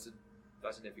 That's a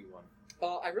iffy one.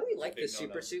 I really like Big the super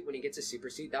no-no. suit when he gets a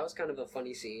super suit. That was kind of a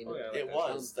funny scene. Oh yeah, I like It that.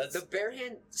 was. That's The bare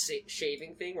hand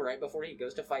shaving thing right before he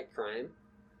goes to fight crime,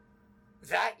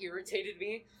 that irritated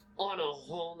me on a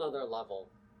whole nother level.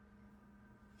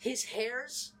 His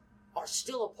hairs are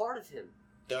still a part of him.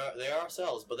 they are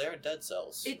cells, but they are dead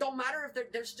cells. It don't matter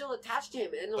if they're still attached to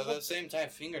him. And the But whole- at the same time,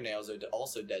 fingernails are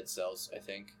also dead cells, I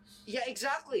think. yeah,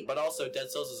 exactly. But also,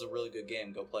 Dead Cells is a really good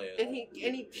game. Go play it. And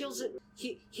he peels it.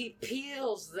 He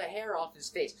peels the hair off his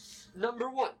face. Number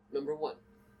one.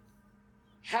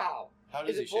 How? How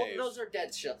does Is he it both shave? of those are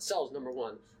dead cells? Number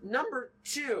one. Number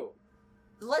two.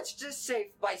 Let's just say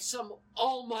by some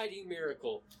almighty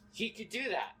miracle, he could do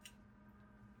that.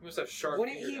 He must have sharp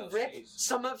Wouldn't he fingernails, rip jeez.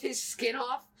 some of his skin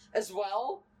off as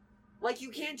well? Like, you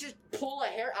can't just pull a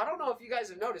hair. I don't know if you guys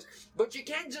have noticed, but you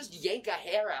can't just yank a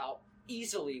hair out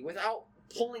easily without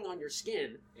pulling on your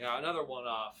skin. Yeah, another one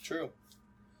off. True.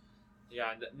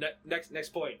 Yeah, next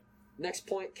point. Next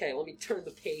point. Okay, let me turn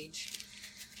the page.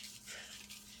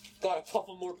 Got a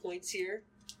couple more points here.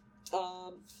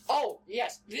 Oh,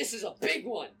 yes, this is a big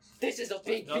one. This is a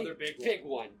big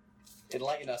one.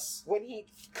 Enlighten us. When he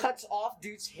cuts off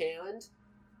dude's hand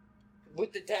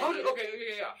with the Okay,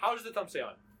 yeah. How does the thumb stay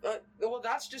on? Well,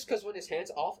 that's just because when his hand's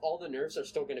off, all the nerves are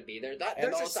still going to be there. And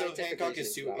there's a also, scientific Hancock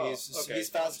reason is for that. he's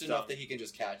fast enough that he can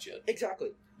just catch it.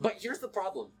 Exactly. But here's the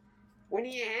problem. When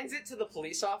he hands it to the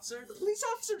police officer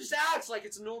just acts like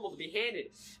it's normal to be handed.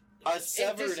 A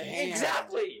severed hand.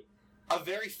 Exactly. A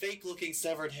very fake-looking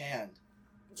severed hand.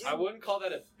 I wouldn't call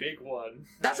that a big one.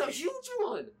 That's a huge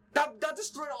one. That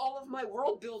destroyed all of my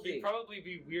world building. He'd probably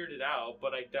be weirded out,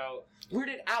 but I doubt.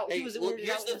 Weirded out. Hey, He was look, weirded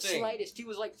here's out the the thing. slightest. He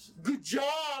was like, "Good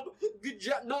job, good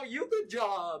job." No, you good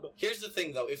job. Here's the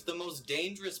thing, though. If the most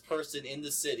dangerous person in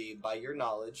the city, by your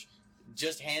knowledge,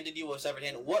 just handed you a severed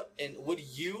hand, would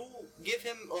you give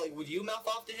him, like, would you mouth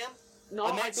off to him? No,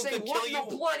 A man I'd who say, could what kill in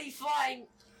the you- bloody flying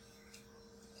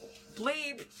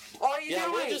bleep are you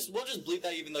doing? We'll just bleep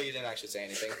that even though you didn't actually say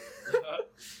anything.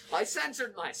 I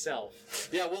censored myself.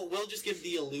 Yeah, we'll just give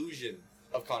the illusion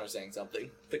of Connor saying something.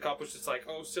 The cop was just like,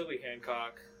 "Oh, silly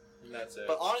Hancock," and that's it.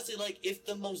 But honestly, like, if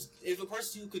a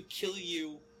person who could kill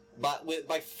you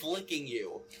by flicking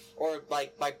you, or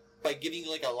like by giving you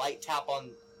like a light tap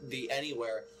on the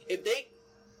anywhere, if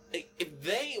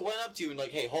they went up to you and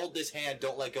like, "Hey, hold this hand,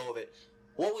 don't let go of it,"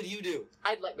 what would you do?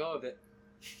 I'd let go of it.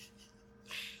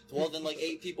 Well, then like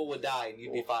 8 people would die and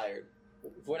you'd be fired.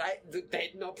 Would I? They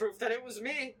had no proof that it was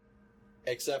me.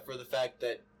 Except for the fact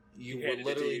that you Handed were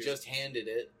literally it to you. just handed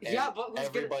it. And Yeah, but who's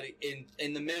everybody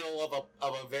in the middle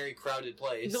of a very crowded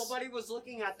place. Nobody was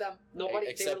looking at them. Nobody.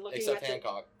 Except they were looking except at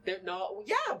Hancock. No,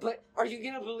 yeah, but are you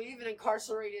gonna believe an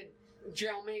incarcerated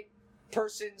jailmate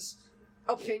person's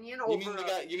opinion over?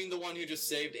 You mean the one who just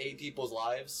saved 8 people's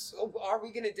lives? Are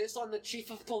we gonna diss on the chief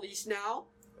of police now?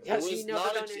 It Has was he never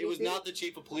not done anything? it was not the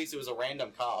chief of police. It was a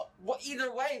random cop. Well,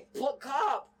 either way, put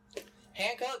cop.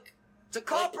 Hancock. It's a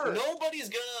copper.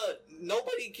 Like,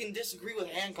 nobody can disagree with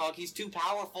Hancock. He's too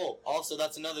powerful. Also,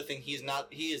 that's another thing. He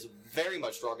is very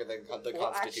much stronger than the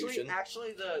Constitution.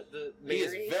 Actually, the He Mary,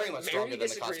 is very much stronger Mary than the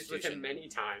disagrees with Constitution. him many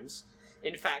times.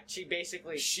 In fact, she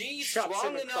basically She's shoves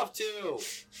strong him enough to.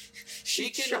 She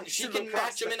can across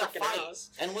match him the in a frickin' fight. house.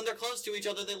 And when they're close to each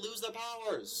other, they lose their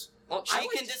powers. I She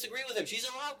can disagree with him. She's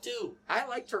allowed to.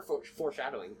 liked her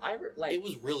foreshadowing. It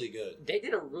was really good. They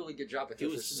did a really good job with It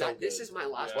her. was so This good. is my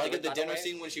last Yeah. one. Like at the by dinner way.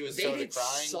 scene when she was They sort of did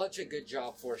crying. such a good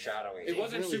job foreshadowing. It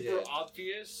wasn't really super did.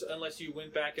 obvious unless you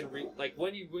went back and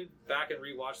when you went back and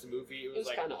rewatched the movie, it was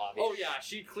like, kind of obvious. oh yeah,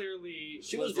 she clearly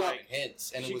She was like, dropping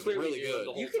hints, and she it was clearly really knew good.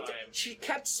 the whole You could. time. She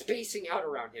kept spacing out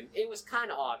around him. It was kind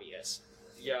of obvious.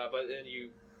 Yeah,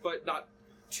 but not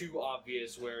too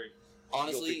obvious where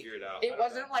Honestly, you'll figure it out. I It don't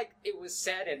wasn't know. like it was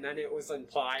said and then it was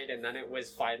implied and then it was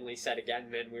finally said again.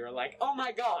 And then we were like, "Oh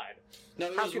my god!" no,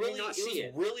 it How was could we really, not see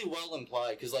it? really well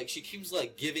implied because like she keeps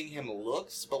like giving him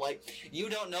looks, but like you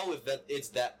don't know if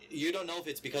you don't know if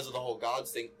it's because of the whole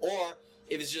gods thing or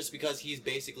if it's just because he's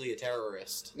basically a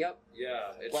terrorist. Yep.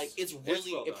 Yeah, It's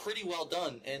really well done. pretty well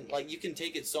done, and like you can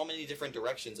take it so many different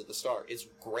directions at the start. It's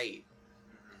great.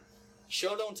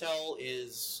 Show don't tell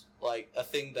is like a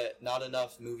thing that not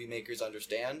enough movie makers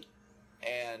understand,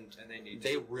 and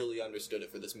they really understood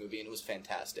it for this movie, and it was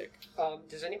fantastic.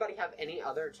 Does anybody have any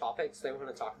other topics they want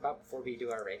to talk about before we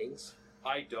do our ratings?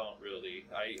 I don't really.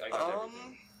 I got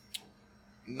everything.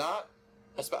 Not.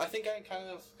 I think I kind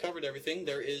of covered everything.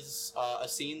 There is a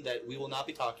scene that we will not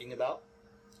be talking about.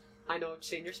 I know which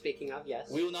scene you're speaking of. Yes.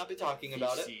 We will not be talking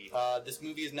about it. PC. This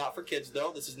movie is not for kids,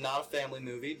 though. This is not a family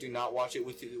movie. Do not watch it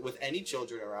with any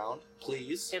children around,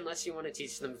 please. Unless you want to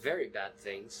teach them very bad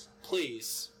things.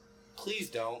 Please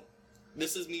don't.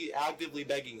 This is me actively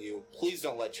begging you. Please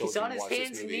don't let children watch this movie. He's on his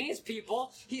hands and knees,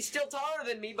 people. He's still taller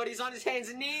than me, but he's on his hands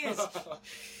and knees.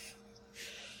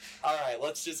 All right,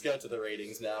 let's just go to the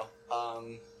ratings now.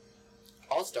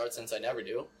 I'll start since I never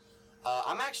do.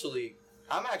 I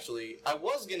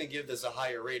was gonna give this a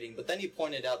higher rating, but then you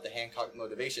pointed out the Hancock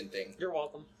motivation thing. You're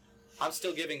welcome. I'm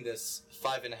still giving this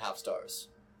 5.5 stars.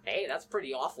 Hey, that's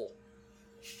pretty awful.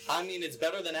 I mean, it's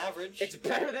better than average. It's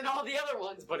better than all the other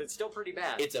ones, but it's still pretty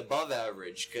bad. It's above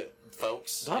average,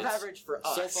 folks. above It's- average for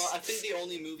us. So far, I think the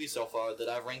only movie so far that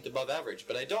I've ranked above average,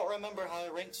 but I don't remember how I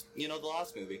ranked, the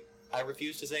last movie. I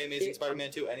refuse to say Amazing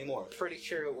Spider-Man 2 anymore. Pretty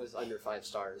sure it was under 5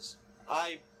 stars.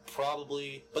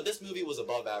 But this movie was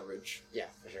above average. Yeah,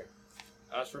 for sure.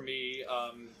 As for me,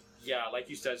 yeah, like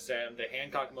you said, Sam, the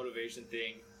Hancock motivation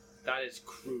thing, that is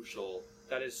crucial.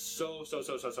 That is so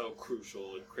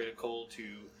crucial and critical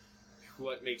to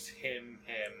what makes him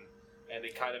him and they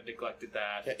kind of neglected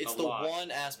that. Yeah, it's a the lot.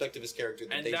 one aspect of his character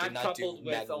that And they that did not do coupled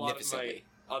with a lot of my magnificently.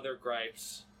 other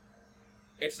gripes,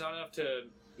 it's not enough to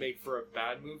make for a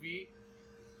bad movie,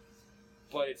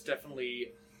 but it's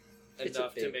definitely It's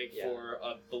enough to big, make yeah. for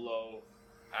a below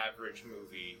average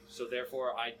movie. So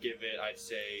therefore, I'd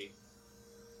say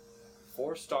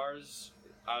 4 stars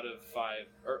out of 5,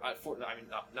 or 4. I mean,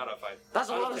 not out of 5. That's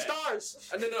a out lot of 10. stars.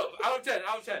 No, out of 10.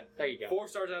 Out of 10. There you go. 4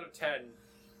 stars out of 10.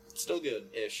 Still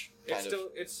good-ish. It's still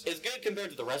it's. It's good compared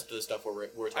to the rest of the stuff we're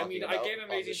talking I mean, about. I gave on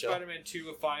the Amazing show. Spider-Man 2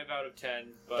 a 5 out of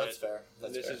 10, but That's fair.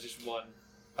 That's this fair. is just one.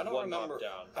 I don't one remember. knock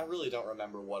down. I really don't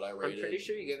remember what I I'm rated. pretty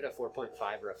sure you gave it a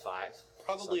 4.5 or a 5.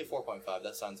 Probably a 4.5.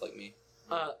 That sounds like me.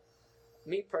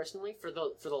 Me personally, for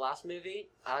the last movie,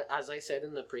 as I said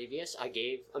in the previous, I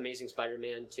gave Amazing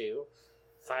Spider-Man 2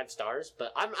 5 stars,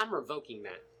 but I'm revoking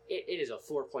that. It is a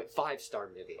 4.5 star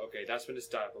movie. Okay, that's been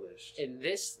established. And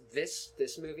this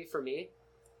movie for me,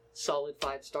 solid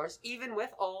 5 stars. Even with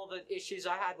all the issues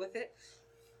I had with it,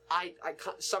 I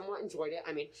somewhat enjoyed it.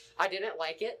 I mean, I didn't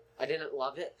like it, I didn't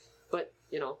love it, but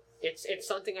you know, it's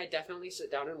something I definitely sit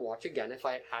down and watch again if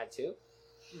I had to.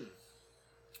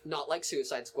 Not like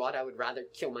Suicide Squad. I would rather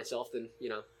kill myself than, you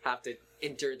know, have to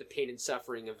endure the pain and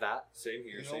suffering of that. Same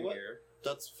here. You know Same what? here.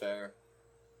 That's fair.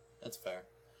 That's fair.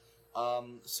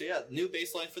 So yeah, new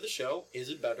baseline for the show. Is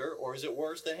it better or is it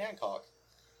worse than Hancock?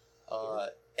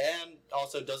 And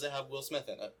also, does it have Will Smith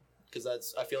in it? Because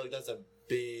I feel like that's a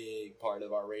big part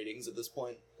of our ratings at this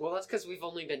point. Well, that's because we've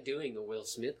only been doing the Will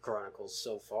Smith Chronicles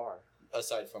so far.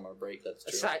 Aside from our break, that's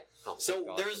true. Oh my So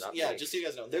God, there's that yeah, break. just so you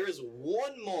guys know, there is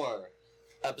one more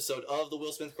episode of the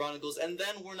Will Smith Chronicles, and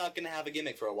then we're not gonna have a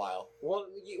gimmick for a while. Well,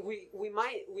 we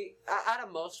might at a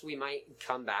most we might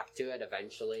come back to it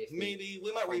eventually. If Maybe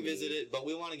we might revisit it, but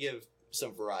we want to give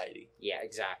some variety. Yeah,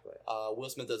 exactly. Will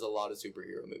Smith does a lot of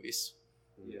superhero movies,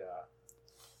 Yeah.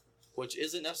 which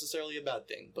isn't necessarily a bad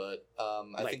thing, but I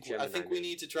Like think Gemini we Man.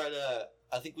 need to try to.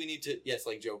 I think we need to. Yes,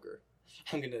 like Joker.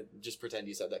 I'm gonna just pretend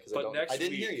you said that because I But don't. next I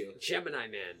didn't week- hear you. Gemini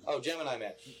Man. Oh, Gemini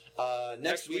Man.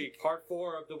 Next week, part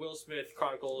 4 of the Will Smith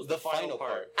Chronicles, the final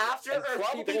part. After And Earth,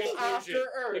 probably people, the after The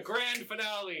Earth. grand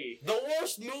finale. The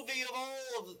worst movie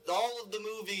of all of the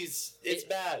movies. It's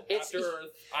bad. It's- After Earth.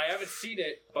 I haven't seen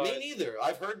it, but Me neither.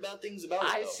 I've heard bad things about it.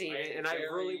 I've though. seen I it, am and I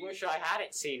really very- wish I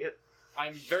hadn't seen it.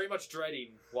 I'm very much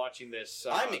dreading watching this.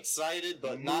 I'm excited,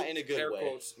 but not in a good air way.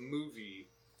 quotes movie.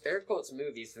 Air quotes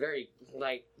movies, very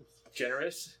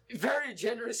Generous. very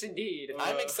generous indeed.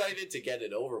 I'm excited to get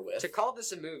it over with. To call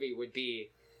this a movie would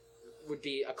be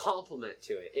a compliment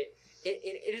to it.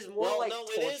 It is more Well, like no,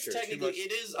 torture. it is technically. much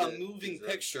It is a to moving deserve.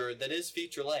 picture that is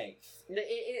feature length.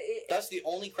 It, That's the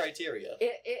only criteria.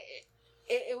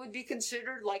 it would be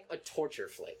considered like a torture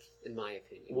flick, in my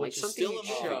opinion. Which Like is something still you a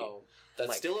movie. show. That's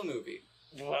like- still a movie,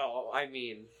 Well, I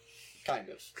mean, kind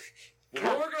of.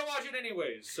 Well, we're gonna watch it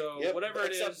anyways, so Yep, whatever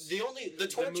it except is. the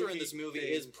torture in this movie movie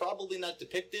thing. is probably not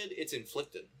depicted; it's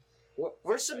inflicted.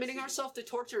 we're submitting see. ourselves to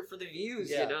torture for the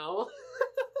views, Yeah. you know.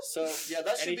 So yeah,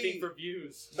 that should Anything be for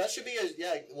views. that should be a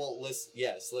yeah. Well, listen,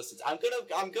 yes, listen. I'm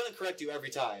gonna correct you every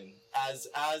time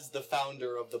as the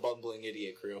founder of the bumbling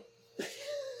idiot crew.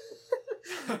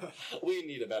 We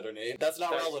need a better name. That's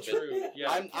not That's relevant. true. Yeah.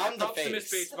 I'm the Props to Miss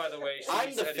face. Bates, by the way. She's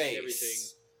I'm the editing everything.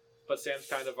 face. But Sam's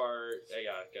kind of our,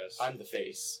 yeah, I guess. I'm the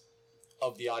face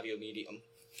of the audio medium.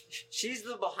 She's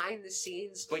the behind the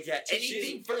scenes. But yeah,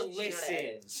 anything for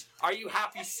listens. Are you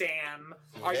happy, Sam?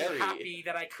 Are Very. you happy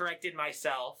that I corrected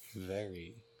myself?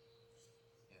 Very.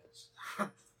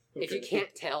 If you can't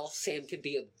tell, Sam could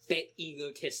be a bit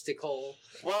egotistical.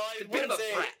 Well, a bit of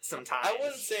a brat sometimes. I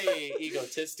wouldn't say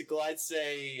egotistical. I'd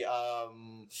say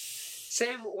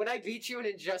Sam, when I beat you in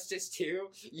Injustice 2,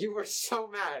 you were so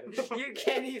mad. You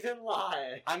can't even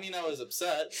lie. I mean, I was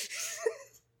upset.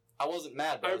 I wasn't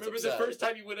mad, but I I was remember upset. the first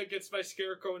time you went against my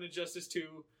Scarecrow in Injustice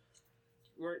 2.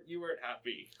 You weren't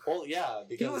happy. Well, yeah,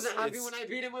 because He wasn't happy it's- when I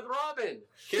beat him with Robin.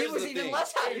 He Here's was the even thing.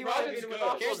 less happy Hey, when I Robin's beat him with good.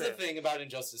 Aquaman. Here's the thing about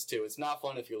Injustice 2. It's not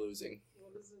fun if you're losing.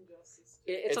 What is Injustice?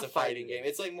 It's a fighting game.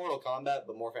 It's like Mortal Kombat,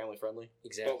 but more family friendly.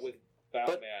 Exactly. But with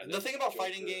Batman. But the thing about Joker,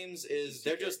 fighting games is DC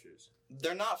they're just characters.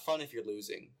 they're not fun if you're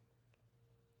losing.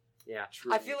 Yeah.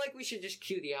 True. I feel like we should just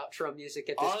cue the outro music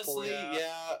at this Honestly, point.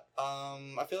 yeah.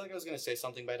 I feel like I was gonna say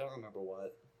something, but I don't remember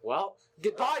what. Well,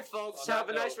 goodbye, folks. On Have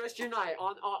a that nice note- rest of your night.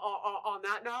 On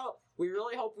that note, we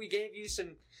really hope we gave you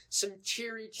some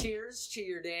cheery cheers to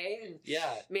your day and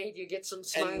Yeah. made you get some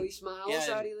smiley smiles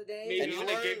yeah, out of the day. Maybe And you even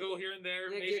a learn- giggle here and there.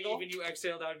 Yeah, Maybe giggle. even you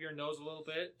exhaled out of your nose a little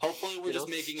bit. Hopefully, we're You just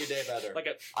know? making your day better. Like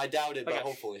a I doubt it, like but a-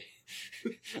 hopefully.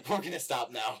 We're gonna stop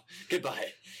now.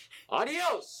 Goodbye.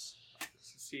 Adios.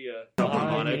 See ya.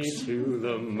 Fly to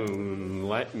the moon,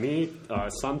 let me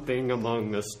something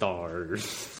among the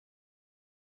stars.